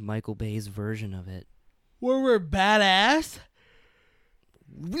hate Michael Bay's version of it. Where we're badass.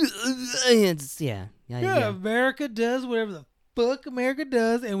 Yeah. Yeah, America does whatever the fuck America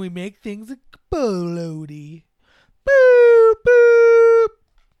does, and we make things explodey. Boop boop.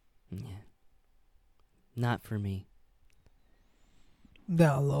 Yeah. Not for me.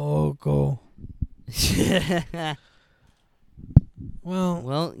 Not local. Well,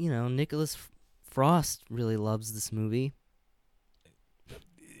 Well, Nicholas Frost really loves this movie.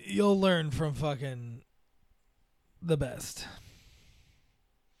 you'll learn from fucking the best.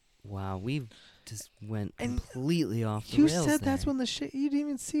 Wow, we've just went And completely off the You rails said that's there. when the shit. You didn't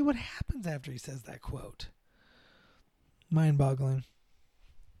even see what happens after he says that quote. Mind-boggling.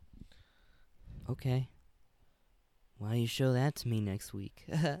 Okay. Why don't you show that to me next week?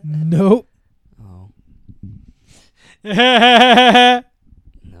 Nope. Oh, What?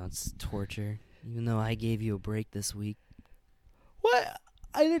 no, it's torture. Even though I gave you a break this week.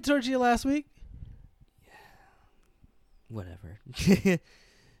 I didn't torture you last week. Whatever.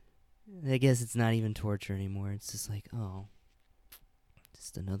 I guess it's not even torture anymore. It's just like, oh,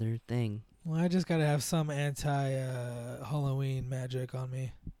 just another thing. Well, I just gotta have some anti-Halloween magic on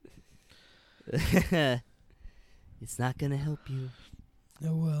me. It's not gonna help you.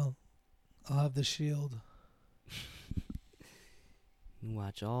 It will. I'll have the shield. You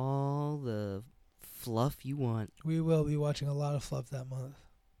watch all the fluff you want. We will be watching a lot of fluff that month.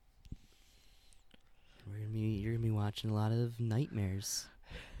 You're gonna be watching a lot of nightmares.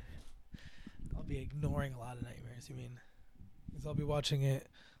 I'll be ignoring a lot of nightmares, you mean? Because I'll be watching it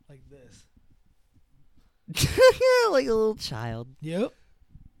like this. Like a little child. Yep.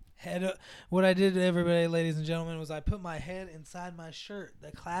 Head up. What I did to everybody, ladies and gentlemen, was I put my head inside my shirt.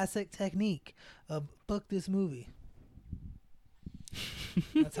 The classic technique of book this movie.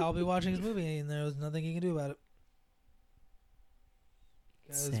 That's how I'll be watching this movie, and there was nothing you can do about it.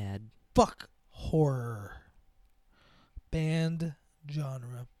 'Cause Sad. fuck horror. Banned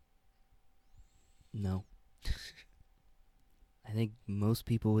genre. No. I think most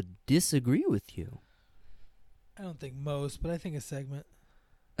people would disagree with you. I don't think most, but I think a segment.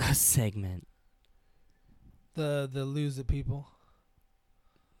 A segment. The lose it people.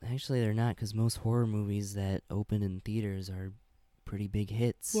 Actually, they're not, because most horror movies that open in theaters are pretty big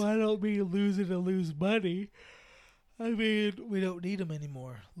hits. Well, I don't mean lose it to lose money. I mean, we don't need them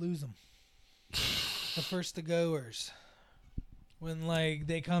anymore. Lose them. The first to goers. When, like,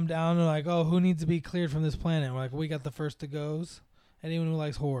 they come down and like, oh, who needs to be cleared from this planet? We're like, we got the first to goes. Anyone who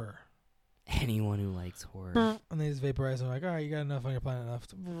likes horror. Anyone who likes horror. And they just vaporize them like, all right, you got enough on your planet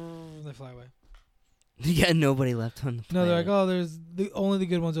left. And they fly away. You got nobody left on the planet. No, they're like, oh, only the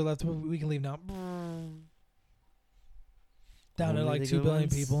good ones are left. We can leave now. Down to Only like the 2 good billion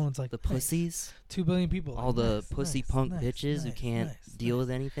ones? people, and it's like The nice. pussies. 2 billion people. All like, the nice, pussy nice, punk nice, bitches who nice, can't nice, deal nice.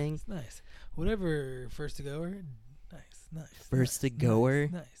 with anything. It's nice. Whatever first to goer. Nice. First to nice, goer.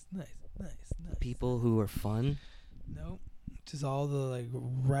 Nice. People who are fun. Nope. Just all the like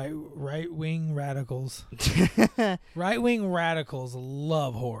right wing radicals. Right wing radicals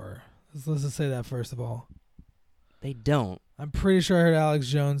love horror. Let's just say that first of all. They don't. I'm pretty sure I heard Alex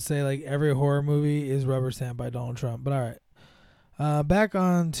Jones say like every horror movie is rubber stamped by Donald Trump. But all right. Back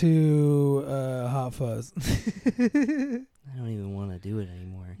on to Hot Fuzz. I don't even want to do it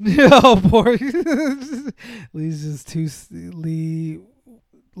anymore. Oh, poor. Lee's just too.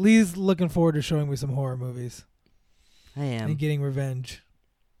 Lee's looking forward to showing me some horror movies I am. and getting revenge.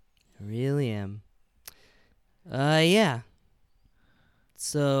 I really am. Yeah.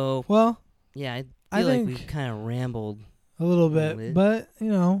 So, Well, yeah, I I feel like think- we've kind of rambled. a little Little bit, bit. but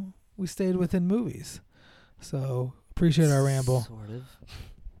you know, we stayed within movies, so appreciate our ramble. Sort of.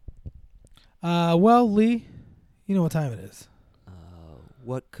 Well, Lee, you know what time it is.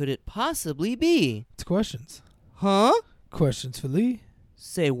 What could it possibly be? It's questions. Huh? Questions for Lee.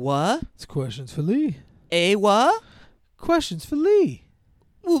 Say what? It's questions for Lee. A what? Questions for Lee.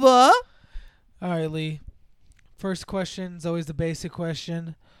 What? All right, Lee. First question is always the basic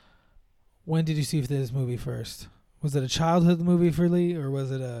question. When did you see this movie first? Was it a childhood movie for Lee, or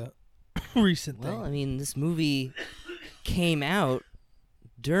was it a recent Well, thing? I mean, this movie came out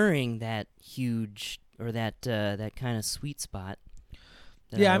during that huge, or that kind of sweet spot.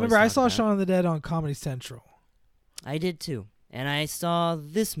 that Yeah, I always remember I talk saw about. Shaun of the Dead on Comedy Central. I did too. And I saw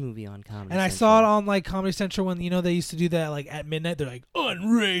this movie on Comedy And I Central. saw it on like Comedy Central when they used to do that like at midnight. They're like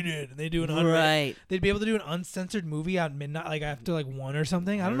unrated, and they do an unrated. Right. They'd be able to do an uncensored movie at midnight, like after like 1 or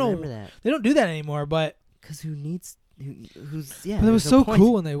something. I don't remember know. that. They don't do that anymore, but Because who's, yeah. it was there's no so point.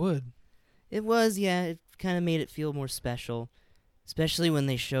 cool when they would. It was, yeah. It kind of made it feel more special. Especially when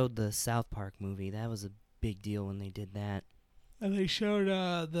they showed the South Park movie. That was a big deal when they did that. And they showed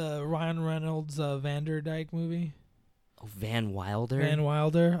the Ryan Reynolds Vanderdyke movie. Oh, Van Wilder? Van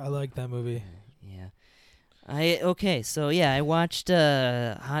Wilder. I like that movie. Yeah. Okay, so yeah, I watched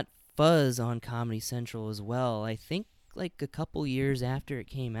Hot Fuzz on Comedy Central as well. I think like a couple years after it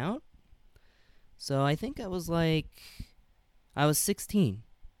came out. So I think I was 16.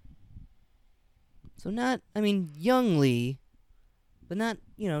 So not, I mean, youngly, but not,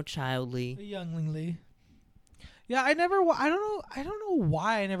 childly. A youngling Lee. Yeah, I don't know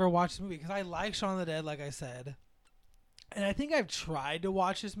why I never watched this movie, because I like Shaun of the Dead, like I said. And I think I've tried to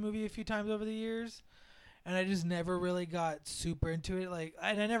watch this movie a few times over the years, and I just never really got super into it.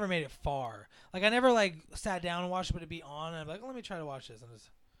 And I never made it far. Like, I never sat down and watched it, but it'd be on, and I'm like, let me try to watch this. And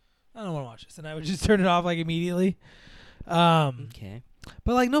I don't want to watch this, and I would just turn it off immediately. Okay.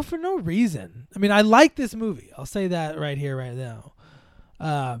 But for no reason. I mean, I like this movie. I'll say that right here, right now.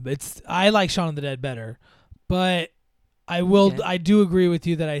 I like Shaun of the Dead better, but I will. Okay. I do agree with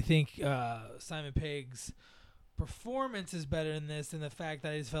you that I think Simon Pegg's performance is better in this, and the fact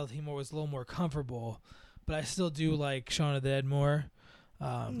that I just felt he was a little more comfortable. But I still do like Shaun of the Dead more.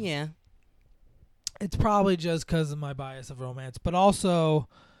 Yeah. It's probably just because of my bias of romance, but also.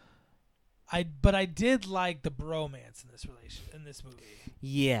 I did like the bromance in this movie.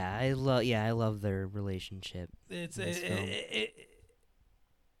 Yeah, I love their relationship. It's in this film.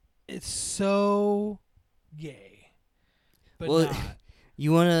 it's so gay, but Well, not.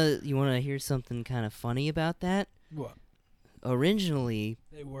 You wanna hear something kind of funny about that? What Originally,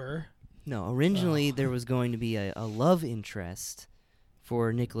 they were. there was going to be a love interest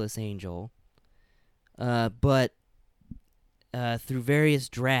for Nicholas Angel, but through various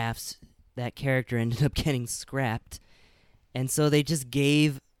drafts, that character ended up getting scrapped, and so they just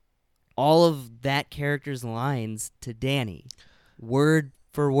gave all of that character's lines to Danny, word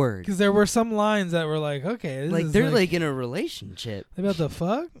for word. Because there were some lines that were like, okay, this is They're in a relationship. they about the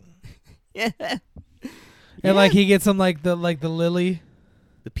fuck, Yeah. and he gets some the lily.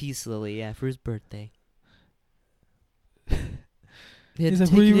 The peace lily, yeah, for his birthday. He's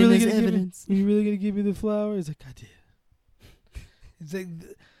like, were you really gonna give me the flower? He's like, I did. It's like,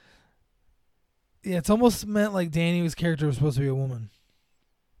 yeah, it's almost meant like Danny's character was supposed to be a woman.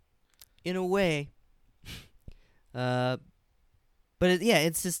 In a way. But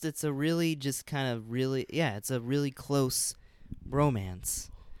it's a really just kind of really, it's a really close romance.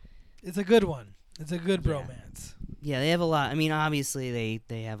 It's a good one. It's a good Yeah. romance. Yeah, they have a lot. I mean, obviously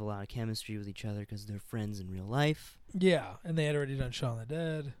they have a lot of chemistry with each other because they're friends in real life Yeah, and they had already done Shaun of the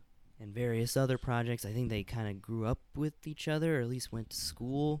Dead. and various other projects. I think they kind of grew up with each other, or at least went to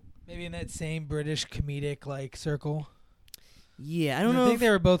school. Maybe in that same British comedic like circle. Yeah, I don't know. I think If, they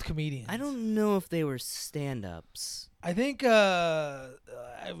were both comedians. I don't know if they were stand-ups. I think I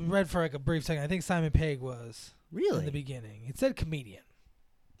read for like a brief second. I think Simon Pegg was Really? in the beginning. It said comedian.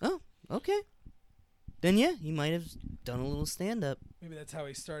 Okay. Then yeah, he might have done a little stand-up. Maybe that's how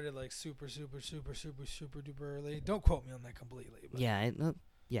he started, like super duper early. Don't quote me on that completely. But. Yeah.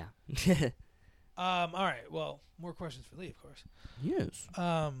 Yeah. All right. Well, more questions for Lee, of course. Yes.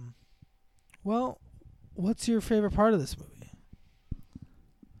 Well, what's your favorite part of this movie?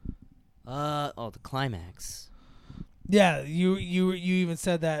 The climax. Yeah, you even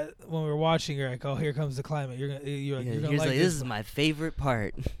said that when we were watching. You're like, oh, here comes the climate. You're gonna Yeah, you're gonna here's like this is one. my favorite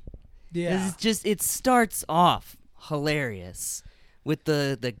part. Yeah. It's just it starts off hilarious with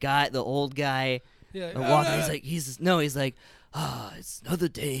the guy, the old guy, Yeah. walking. He's like, it's another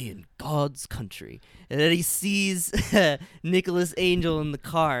day in God's country, and then he sees Nicholas Angel in the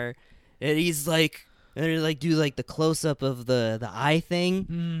car, and he's like, and they like do like the close up of the eye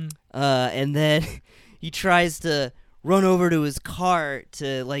thing, and then he tries to run over to his car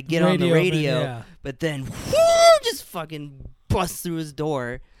to like get on the radio, Yeah. but then just fucking busts through his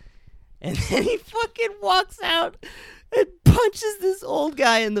door, and then he fucking walks out and punches this old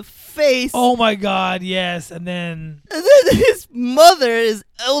guy in the face. Oh my God! Yes, and then And then his mother, his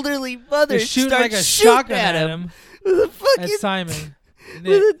elderly mother, they're shooting starts like a shooting shotgun at at him him. with a At fucking Simon. with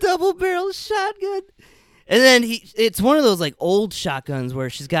a double-barrel shotgun. And then it's one of those like old shotguns where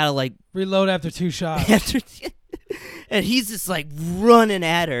she's got to like Reload after 2 shots. and he's just like running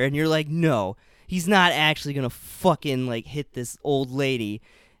at her, and you're like, no, he's not actually gonna fucking like hit this old lady.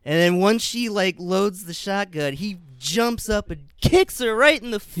 And then once she like loads the shotgun, he jumps up and kicks her right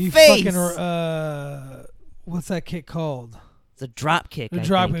in the He face. fucking what's that kick called? It's a drop kick. The I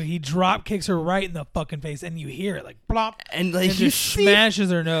drop think. kick. He drop kicks her right in the fucking face, and you hear it like plop, And like and you just see,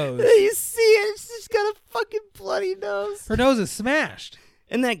 smashes her nose. you see it. She's got a fucking bloody nose. Her nose is smashed.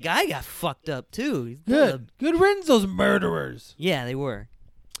 And that guy got fucked up too. He's got a- Good riddance, those murderers. Yeah, they were.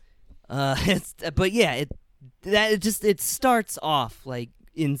 It starts off like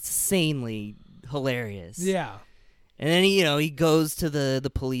insanely hilarious. Yeah. And then he goes to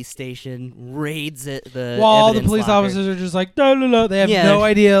the police station, raids it. While all the evidence police locker. officers are just like, no, no, no. They have Yeah. no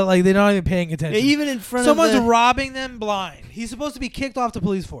idea. Like, they're not even paying Yeah, attention. even in front Someone's of robbing them blind. He's supposed to be kicked off the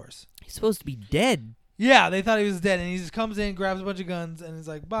police force. he's supposed to be dead. Yeah, they thought he was dead, and he just comes in, grabs a bunch of guns, and is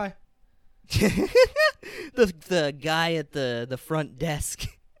like, bye. the guy at the front desk.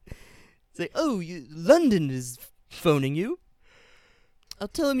 It's like, oh, London is phoning you. I'll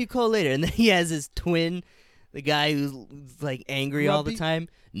tell him you call later. And then he has his twin, the guy who's like angry all the Grumpy. time.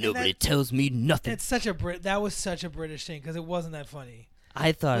 Nobody tells me nothing. It's that was such a British thing, because it wasn't that funny.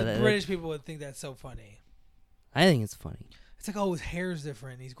 I thought The that. British people would think that's so funny. I think it's funny. It's like, oh, his hair's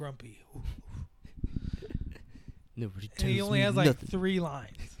different. He's grumpy. Nobody tells And me he only has like nothing. 3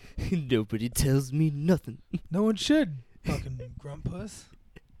 lines. Nobody tells me nothing. No one should. Fucking grumpus.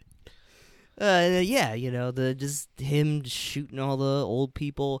 Yeah, just him shooting all the old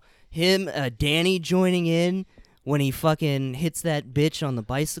people. Him, Danny joining in when he fucking hits that bitch on the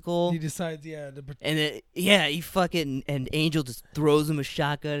bicycle. He decides, yeah. And he fucking, and Angel just throws him a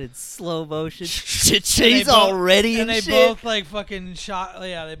shotgun in slow motion. He's all ready and they shit. both like fucking shot.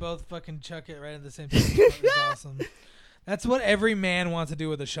 Yeah, they both fucking chuck it right at the same time. It's awesome. That's what every man wants to do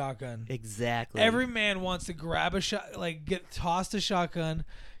with a shotgun. Exactly. Every man wants to grab a shot, like get tossed a shotgun,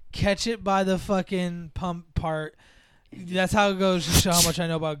 catch it by the fucking pump part. That's how it goes. Just show how much I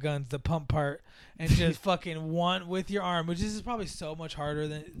know about guns. The pump part, and just fucking one with your arm, which is probably so much harder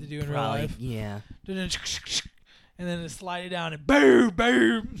than to do in real life. Yeah. And then slide it down and boom,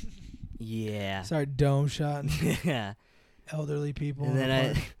 boom. Yeah. Sorry, dome shot. Yeah. Elderly people. And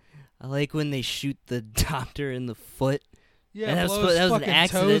then I like when they shoot the doctor in the foot. Yeah, And that was blows that was an fucking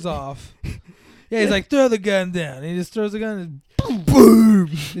accident. toes off. Yeah, he's like, throw the gun down. He just throws the gun and Boom!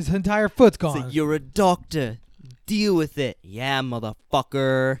 his entire foot's It's gone. like, you're a doctor. Deal with it. Yeah,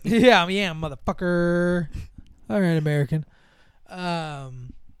 motherfucker. yeah, motherfucker. All right, American.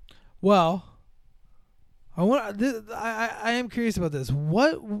 Well, I am curious about this.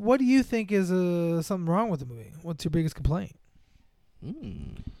 What do you think is something wrong with the movie? What's your biggest complaint?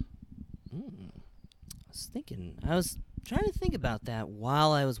 I was trying to think about that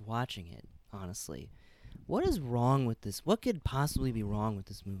while I was watching it, honestly. What is wrong with this? What could possibly be wrong with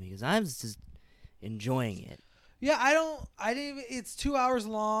this movie? Because I was just enjoying it. Yeah, I didn't. It's 2 hours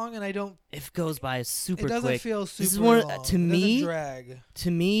long, and I don't. It goes by super It doesn't quick. feel super This is one long. to It me. doesn't drag.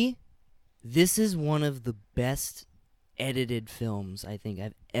 To me, this is one of the best edited films I think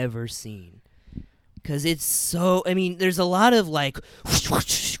I've ever seen. Because it's so. I mean, there's a lot of like a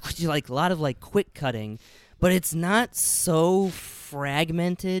lot of like quick cutting, but it's not so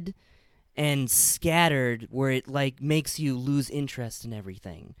fragmented and scattered where it like makes you lose interest in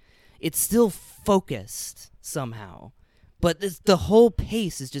everything. It's still focused somehow, but the whole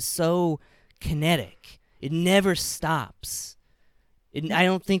pace is just so kinetic. It never stops. I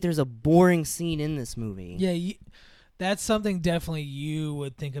don't think there's a boring scene in this movie. Yeah, that's something definitely you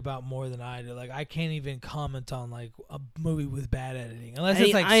would think about more than I do. Like, I can't even comment on like a movie with bad editing unless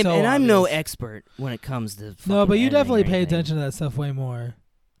it's like I'm no obvious. expert when it comes to No, fucking but you editing definitely or pay anything. attention to that stuff way more.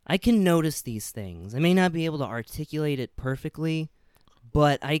 I can notice these things. I may not be able to articulate it perfectly,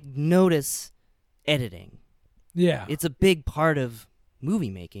 but I notice editing. Yeah, It's a big part of movie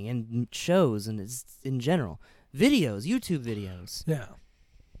making and shows and it's in general. Videos, YouTube videos. yeah.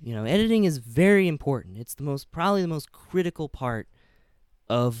 You know, editing is very important. It's probably the most critical part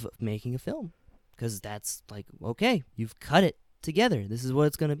of making a film. Because that's like, okay, you've cut it together. This is what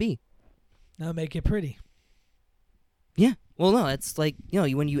it's going to be. Now make it pretty. Yeah. Well, no, it's like,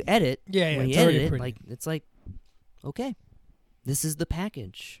 when you edit, Yeah, when it's you edit already it, pretty. like, it's like, okay, this is the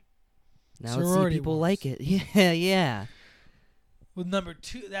package. Now let's see Sorority people Wars. like it. Yeah, yeah. With number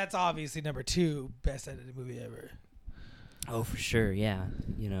 2, that's obviously number 2 best edited movie ever. Oh, for sure, yeah.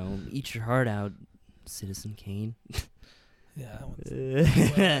 Eat your heart out, Citizen Kane. Yeah, that one's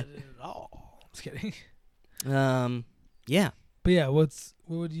well edited at all. Just kidding. Yeah. But yeah, what's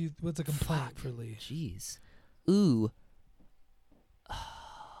a complaint Fuck. for Lee? Jeez. Ooh.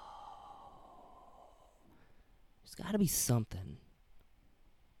 There's got to be something.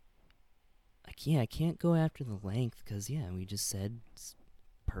 I can't go after the length because, we just said it's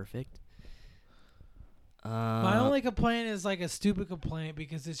perfect. My only complaint is like a stupid complaint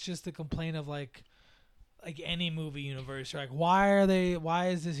because it's just a complaint of like any movie universe. You're like, why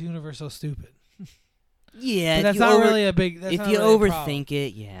is this universe so stupid? Yeah, But that's not really a big. That's if not you really a problem. overthink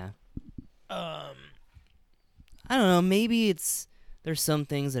it, yeah. I don't know. Maybe there's some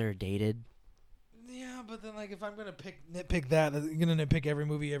things that are dated. Yeah, but then like if I'm gonna nitpick that, I'm gonna nitpick every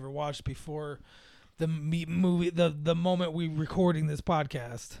movie you ever watched before the the moment we recording this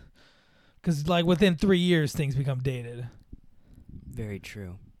podcast. Because like within 3 years, things become dated. Very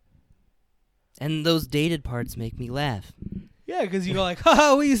true. And those dated parts make me laugh. Yeah, because you go like,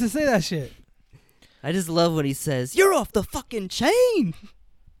 haha, we used to say that shit. I just love when he says, "You're off the fucking chain."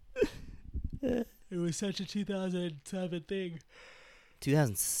 It was such a 2007 thing.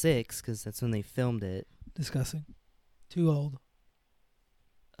 2006, because that's when they filmed it. Disgusting. Too old.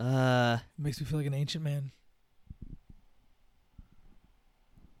 Makes me feel like an ancient man.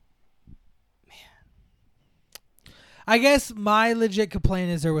 I guess my legit complaint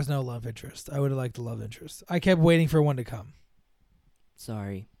is there was no love interest. I would have liked the love interest. I kept waiting for one to come.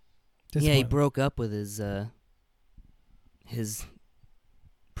 Sorry. Yeah, he Disappointment. broke up with his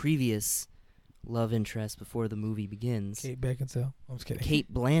previous love interest before the movie begins. Kate Beckinsale. I'm just kidding.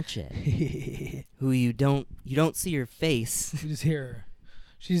 Kate Blanchett, You who you don't see her face. just hear her.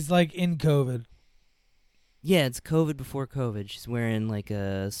 She's like in COVID. Yeah, it's COVID before COVID. She's wearing like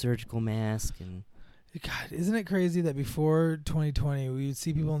a surgical mask and God, isn't it crazy that before 2020 we would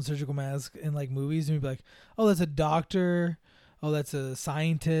see people in surgical masks in like movies and we'd be like, oh, that's a doctor. Oh, that's a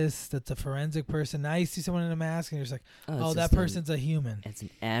scientist. That's a forensic person. Now you see someone in a mask and you're just like, it's oh, that just person's a human. It's an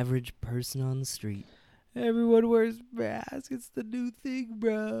average person on the street. Everyone wears masks. It's the new thing,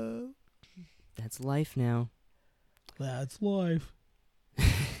 bro. That's life now. That's life.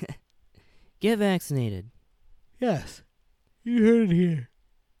 Get vaccinated. Yes. You heard it here.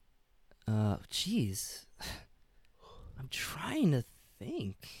 Jeez. I'm trying to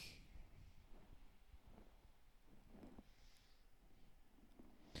think.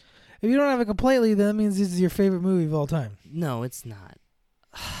 If you don't have a complaint, Lee, that means this is your favorite movie of all time. No, it's not.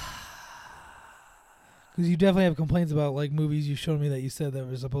 Because you definitely have complaints about like movies you've shown me that you said that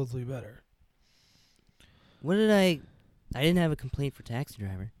were supposedly better. What did I didn't have a complaint for Taxi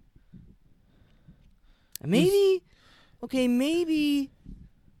Driver. Maybe. Okay, maybe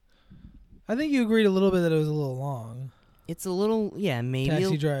I think you agreed a little bit that it was a little long. it's a little. Yeah, maybe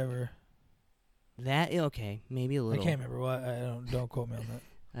Taxi Driver. that. Okay, maybe a I little. can't remember what. Don't quote me on that.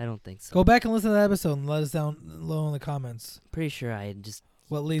 I don't think so. Go back and listen to that episode and let us down low in the comments Pretty sure I just.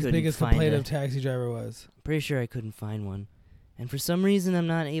 what Lee's Couldn't biggest find complaint a- of Taxi Driver was. Pretty sure I couldn't find one. And for some reason, I'm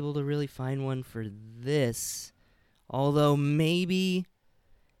not able to really find one for this. Although maybe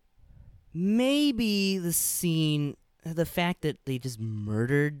the scene, the fact that they just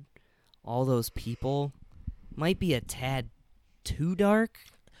murdered all those people might be a tad too dark.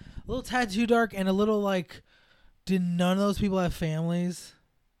 A little tad too dark and a little like, did none of those people have families?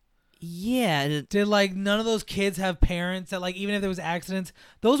 Yeah, Did like none of those kids have parents that like even if there was accidents,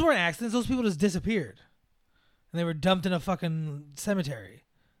 those weren't accidents. Those people just disappeared, and they were dumped in a fucking cemetery,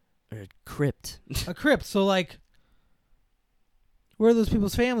 or a crypt. a crypt. So like, where are those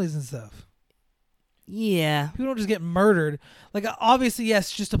people's families and stuff? Yeah, People don't just get murdered. Like obviously,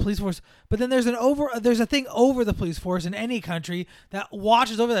 yes, just a police force, but then there's a thing over the police force in any country that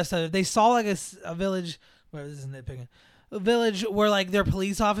watches over that stuff. If they saw like a village, well, this is nitpicking. A village where like their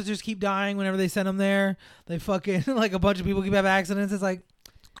police officers keep dying whenever they send them there. They fucking like a bunch of people keep having accidents. It's like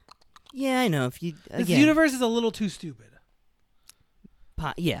yeah, I know. If you this again, universe is a little too stupid.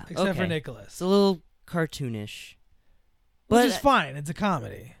 yeah, Except for okay. Nicholas, It's a little cartoonish, which but is fine. It's a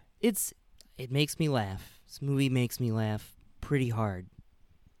comedy. it makes me laugh. This movie makes me laugh pretty hard.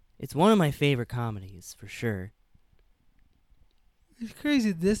 It's one of my favorite comedies for sure. It's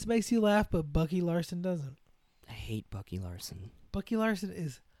crazy. This makes you laugh, but Bucky Larson doesn't. I hate Bucky Larson. Bucky Larson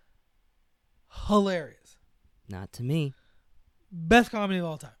is hilarious. Not to me. Best comedy of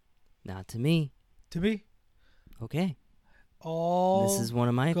all time. Not to me. To me. Okay. All This is one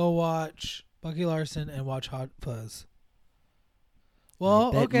of my. go watch Bucky Larson and watch Hot Fuzz. Well,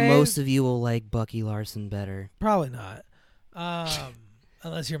 I bet okay. most of you will like Bucky Larson better. Probably not.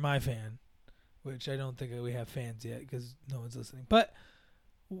 Unless you're my fan, which I don't think we have fans yet because no one's listening. But,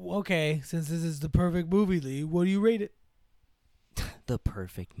 okay, since this is the perfect movie, Lee, what do you rate it? The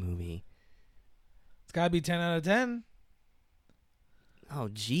perfect movie. It's got to be 10 out of 10. Oh,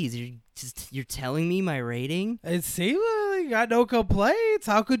 geez, you're telling me my rating? It seems like you got no complaints.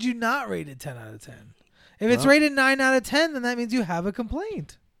 How could you not rate it 10 out of 10? If it's Well- rated 9 out of 10, then that means you have a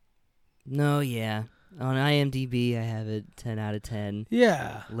complaint. No, yeah. On IMDb, I have it 10 out of 10.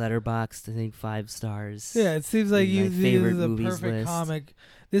 Yeah. Letterboxd, I think 5 stars. Yeah, it seems like In my you this favorite is a movies perfect list. comic.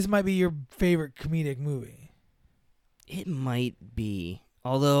 This might be your favorite comedic movie. It might be.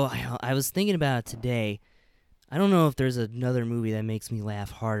 Although I was thinking about it today. I don't know if there's another movie that makes me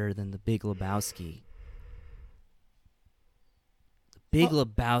laugh harder than The Big Lebowski. The Big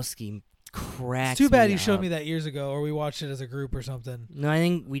Lebowski cracks It's too bad me you showed up. me that years ago, or we watched it as a group or something. No, I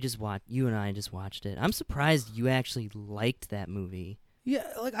think you and I just watched it. I'm surprised you actually liked that movie. Yeah,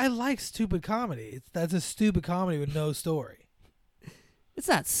 like I like stupid comedy. That's a stupid comedy with no story. It's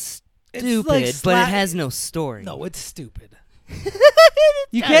not It's stupid, like but it has no story. No, it's stupid. It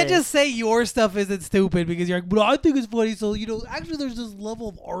You can't does. just say your stuff isn't stupid because you're like, but I think it's funny. So actually, there's this level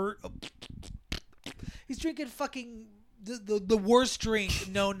of art. He's drinking fucking the worst drink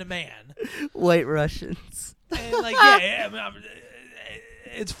known to man. White Russians. And like, yeah,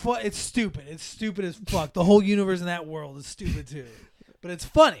 it's fun. It's stupid. It's stupid as fuck. The whole universe in that world is stupid too, but it's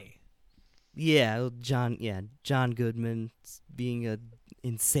funny. Yeah, John Goodman being a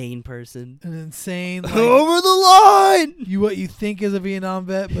insane person. An insane, like, Over the line. what you think is a Vietnam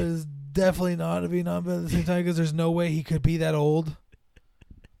vet, but is definitely not a Vietnam vet at the same time because there's no way he could be that old.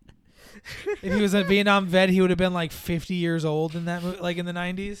 If he was a Vietnam vet, he would have been like 50 years old in that movie, like in the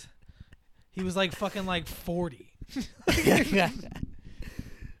 90s. He was like fucking like 40.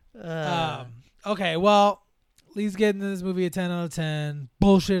 Okay, well, Lee's getting this movie a 10 out of 10.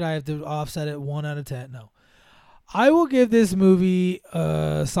 Bullshit, I have to offset it 1 out of 10. No. I will give this movie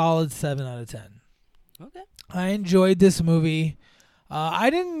a solid 7 out of 10. Okay. I enjoyed this movie. I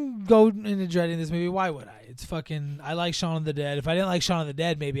didn't go into dreading this movie. Why would I? It's fucking... I like Shaun of the Dead. If I didn't like Shaun of the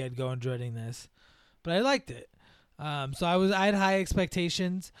Dead, maybe I'd go in dreading this. But I liked it. So I had high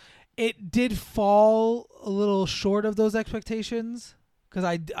expectations. It did fall a little short of those expectations because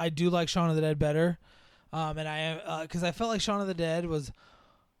I do like Shaun of the Dead better. Because I felt like Shaun of the Dead was...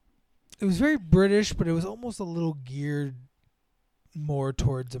 It was very British, but it was almost a little geared more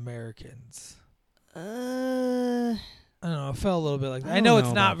towards Americans. I don't know. It felt a little bit like that. I don't know know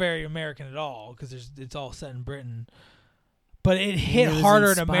it's not about- very American at all because it's all set in Britain, but it And hit it was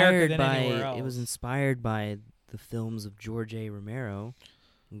harder in America inspired than anywhere else. It was inspired by the films of George A. Romero,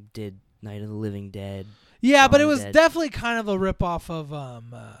 who did Night of the Living Dead. yeah, but it Shaun was Dead. definitely kind of a ripoff of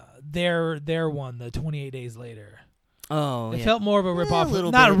their one, the 28 Days Later. Oh, It yeah. felt more of a ripoff,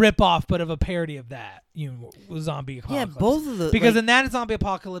 little not a bit. ripoff, but of a parody of that. Zombie Yeah, apocalypse. both of the... Because like, in that zombie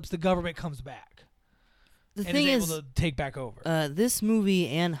apocalypse, the government comes back. The and thing is is, able to take back over. this movie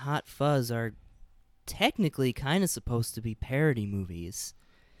and Hot Fuzz are technically kind of supposed to be parody movies,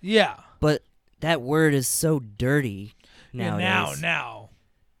 Yeah. but that word is so dirty nowadays. Now.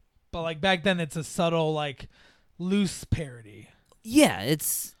 But like back then, it's a subtle, like loose parody. Yeah,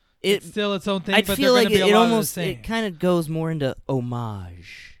 it's still its own thing. I but feel they're like gonna be it a lot of the almost same. it kind of goes more into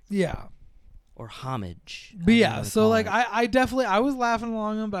homage Yeah. or homage. But however you yeah, wanna so call like it. I definitely I was laughing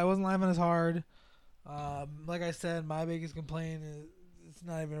along them, but I wasn't laughing as hard. Like I said, my biggest complaint is it's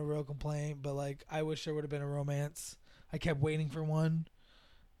not even a real complaint, but like I wish there would have been a romance. I kept waiting for one,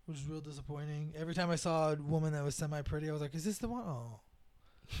 which was real disappointing. Every time I saw a woman that was semi pretty, I was like, "Is this the one?" Oh.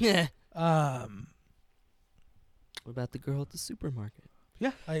 Yeah. Um. What about the girl at the supermarket?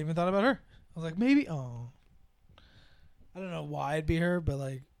 Yeah, I even thought about her. I was like, maybe. Oh. I don't know why it'd be her, but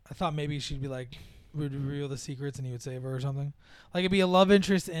like I thought maybe she'd be like would reveal the secrets and he would save her or something. Like it'd be a love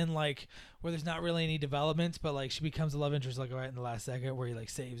interest in like where there's not really any developments, but like she becomes a love interest like right in the last second where he like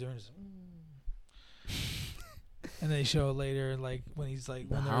saves her and just, and they show it later like when he's like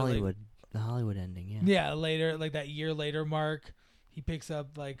The when they're, like, Hollywood ending. Yeah. yeah, later like that year later mark, he picks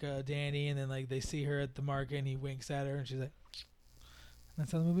up like Danny and then like they see her at the market and he winks at her and she's like,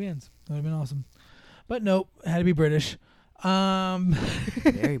 that's how the movie ends. That would have been awesome, but nope, it had to be British.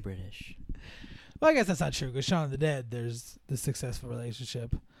 Very British. Well, I guess that's not true because Shaun of the Dead, there's the successful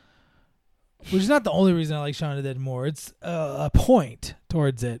relationship, which is not the only reason I like Shaun of the Dead more. It's a point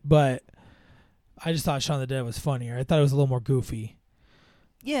towards it, but I just thought Shaun of the Dead was funnier. I thought it was a little more goofy.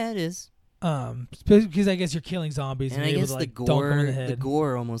 Yeah, it is. Because I guess you're killing zombies And and I you're guess able to the like dunk them in the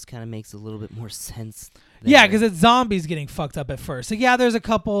gore, head. almost kind of makes a little bit more sense. Yeah, there. because it's zombies getting fucked up at first. So yeah, there's a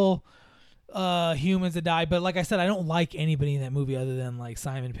couple humans that die, but like I said, I don't like anybody in that movie other than like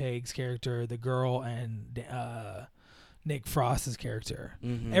Simon Pegg's character, the girl, and Nick Frost's character.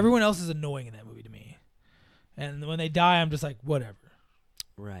 Mhm. Everyone else is annoying in that movie to me, and when they die, I'm just like whatever.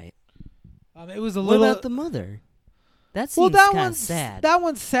 Right. It was a What little. about the mother? That well, seems that kind of one's sad. That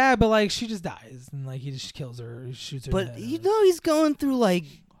one's sad, but like she just dies, and like he just kills her, he shoots her. in But the you head. know he's going through like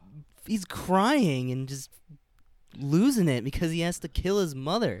he's crying and just losing it because he has to kill his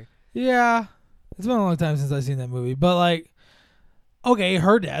mother. Yeah, it's been a long time since I've seen that movie, but like, okay,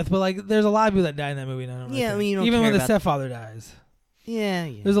 her death, but like, there's a lot of people that die in that movie. And I don't really Yeah, I care. mean, you don't even care when the about- stepfather dies, Yeah,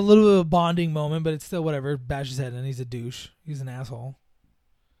 yeah. there's a little bit of a bonding moment, but it's still whatever. Bash his head, and he's a douche. He's an asshole.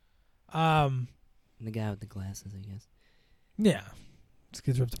 The guy with the glasses, I guess. Yeah, just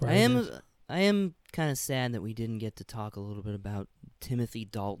gets ripped apart. I am kind of sad that we didn't get to talk a little bit about Timothy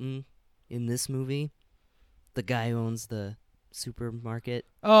Dalton in this movie. The guy who owns the supermarket.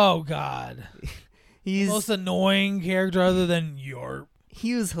 Oh God, He's most annoying character other than Yorp.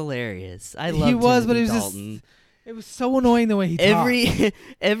 he was hilarious. I He love was, but Timothy it was just- Dalton. It was so annoying the way he talked.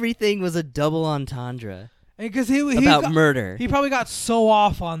 Everything was a double entendre Because he about got- murder. He probably got so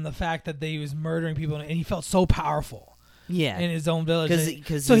off on the fact that he was murdering people, and he felt so powerful Yeah, in his own village.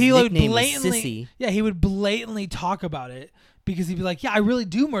 because so his he like nickname was blatantly, Sissy. yeah, he would blatantly talk about it because he'd be like, "Yeah, I really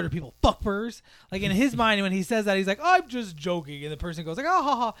do murder people, fuckers." Like in his mind, when he says that, he's like, "I'm just joking," and the person goes like, "Oh,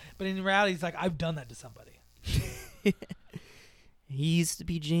 ha ha," but in reality, he's like, "I've done that to somebody." He used to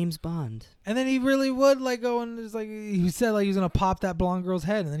be James Bond. And then he really would like go and just like he said like he was gonna pop that blonde girl's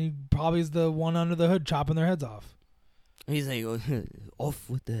head, and then he probably is the one under the hood chopping their heads off. He's like, off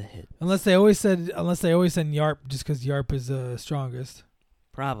with the head. Unless they always said Yarp just because Yarp is strongest.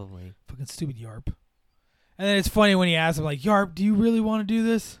 Probably. Fucking stupid Yarp. And then it's funny when he asks him like, "Yarp, do you really want to do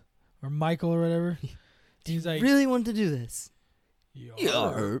this?" Or Michael or whatever. He's like, Really want to do this?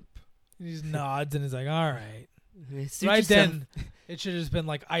 Yarp. He just nods and is like, "All right." Suit Right yourself. then, it should have just been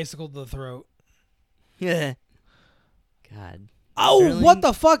like icicle to the throat. Yeah. God. Oh, Really? what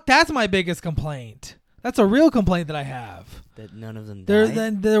the fuck? That's my biggest complaint. That's a real complaint that I have. That none of them There, died.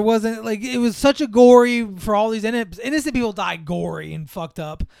 then there wasn't like it was such a gory for all these innocent people died gory and fucked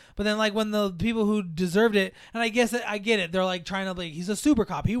up. But then like when the people who deserved it, and I guess I get it, they're like trying to like he's a super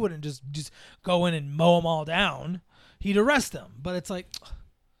cop. He wouldn't just go in and mow them all down. He'd arrest them. But it's like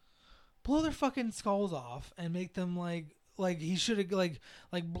blow their fucking skulls off and make them like he should have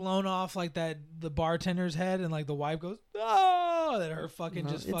like blown off like that the bartender's head and like the wife goes oh that her fucking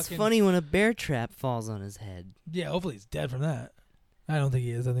Well, just it's fucking funny when a bear trap falls on his head. yeah, hopefully he's dead from that. I don't think he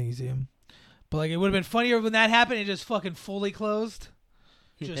is. I think you see him. But like it would have been funnier when that happened and just fucking fully closed.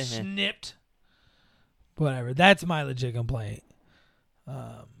 Just snipped. Whatever. That's my legit complaint.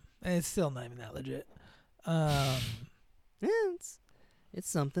 And it's still not even that legit. Yeah, it's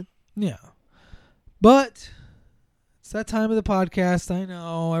something. Yeah. But it's that time of the podcast. I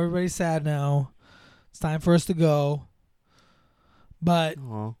know everybody's sad now. It's time for us to go. But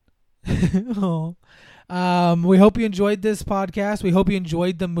Aw. Oh. We hope you enjoyed this podcast. We hope you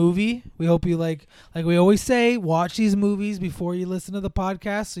enjoyed the movie. We hope you like we always say, watch these movies before you listen to the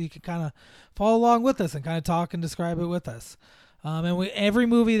podcast so you can kind of follow along with us and kind of talk and describe it with us. And every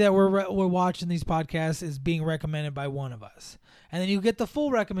movie that we're watching these podcasts is being recommended by one of us. And then you get the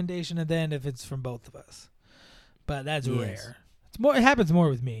full recommendation at the end if it's from both of us. But that's rare. It happens more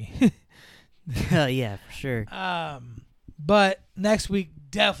with me. Yeah, for sure. But next week,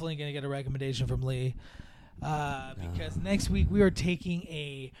 definitely going to get a recommendation from Lee. Because next week we are taking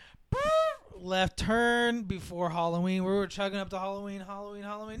a left turn before Halloween. We were chugging up to Halloween.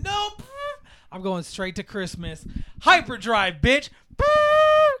 Nope. I'm going straight to Christmas. Hyperdrive, bitch.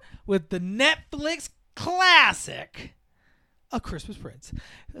 With the Netflix classic, A Christmas Prince.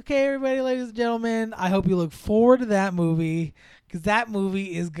 Okay, everybody, ladies and gentlemen, I hope you look forward to that movie because that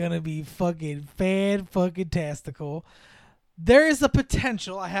movie is going to be fucking fan-fucking-tastical. There is a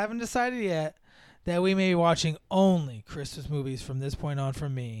potential, I haven't decided yet, that we may be watching only Christmas movies from this point on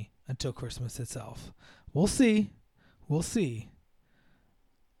from me until Christmas itself. We'll see.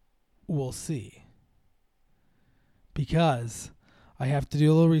 Because I have to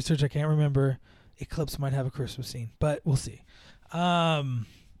do a little research. I can't remember. Eclipse might have a Christmas scene, but we'll see. I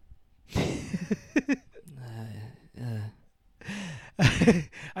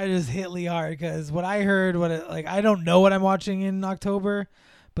just hit Lee hard because what I heard, I don't know what I'm watching in October,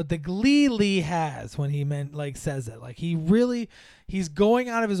 but the glee Lee has when he says it, he's going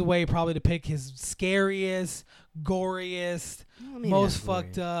out of his way probably to pick his scariest, goriest, most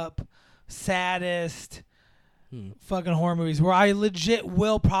fucked up, saddest fucking horror movies where I legit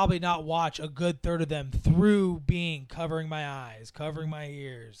will probably not watch a good third of them through covering my eyes, covering my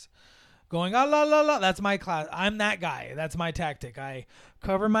ears, going la la la. That's my class. I'm that guy. That's my tactic. I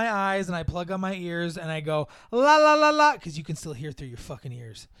cover my eyes and I plug on my ears and I go la la la la because you can still hear through your fucking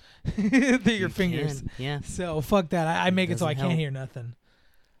ears, through your fingers. Yeah. So fuck that. I make it so I can't hear nothing.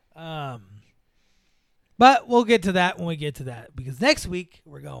 But we'll get to that when we get to that because next week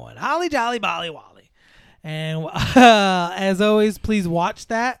we're going Holly Jolly Bolly Wally, and as always, please watch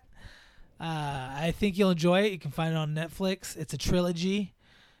that. I think you'll enjoy it. You can find it on Netflix. It's a trilogy.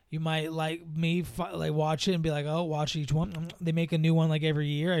 You might watch it and be like, oh, watch each one. They make a new one every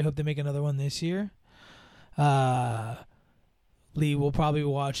year. I hope they make another one this year. Lee will probably be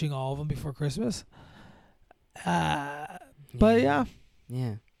watching all of them before Christmas. But yeah.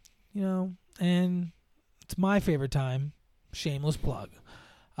 And it's my favorite time. Shameless plug.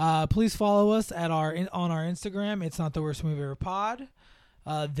 Please follow us on our Instagram. It's Not the Worst Movie Ever Pod.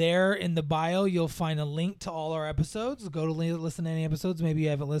 There in the bio, you'll find a link to all our episodes. Go to listen to any episodes maybe you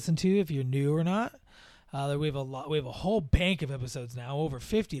haven't listened to if you're new or not. We have a whole bank of episodes now, over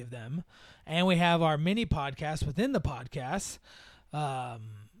 50 of them, and we have our mini podcast within the podcast,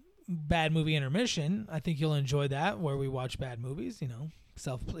 Bad Movie Intermission. I think you'll enjoy that, where we watch bad movies.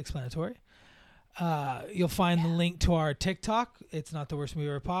 Self-explanatory. You'll find the link to our TikTok. It's Not the Worst Movie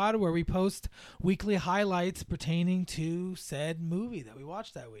Ever Pod, where we post weekly highlights pertaining to said movie that we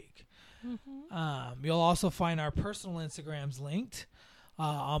watched that week. Mm-hmm. You'll also find our personal Instagrams linked.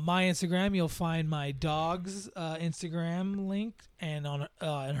 On my Instagram, you'll find my dog's Instagram link, and on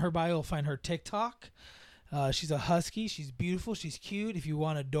in her bio, you'll find her TikTok. She's a husky. She's beautiful. She's cute. If you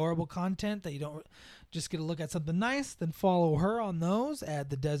want adorable content that you don't just get to look at something nice, then follow her on those at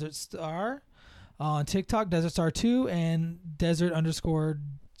the Desert Star. On TikTok, Desert Star 2 and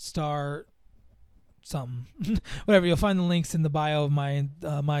Desert_Star something. Whatever. You'll find the links in the bio of my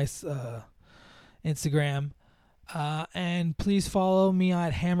Instagram. And please follow me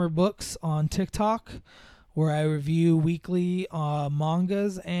at Hammer Books on TikTok, where I review weekly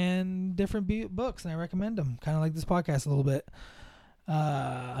mangas and different books, and I recommend them. Kind of like this podcast a little bit.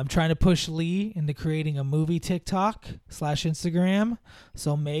 I'm trying to push Lee into creating a movie TikTok /Instagram,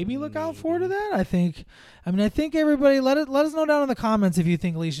 so maybe look out for that. I think everybody let us know down in the comments if you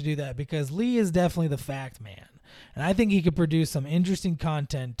think Lee should do that, because Lee is definitely the fact man, and I think he could produce some interesting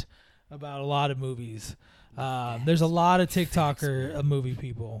content about a lot of movies. There's a lot of TikToker movie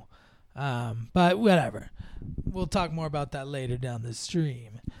people, but whatever. We'll talk more about that later down the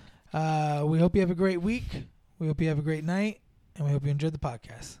stream. We hope you have a great week. We hope you have a great night. And we hope you enjoyed the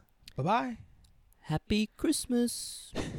podcast. Bye-bye. Happy Christmas.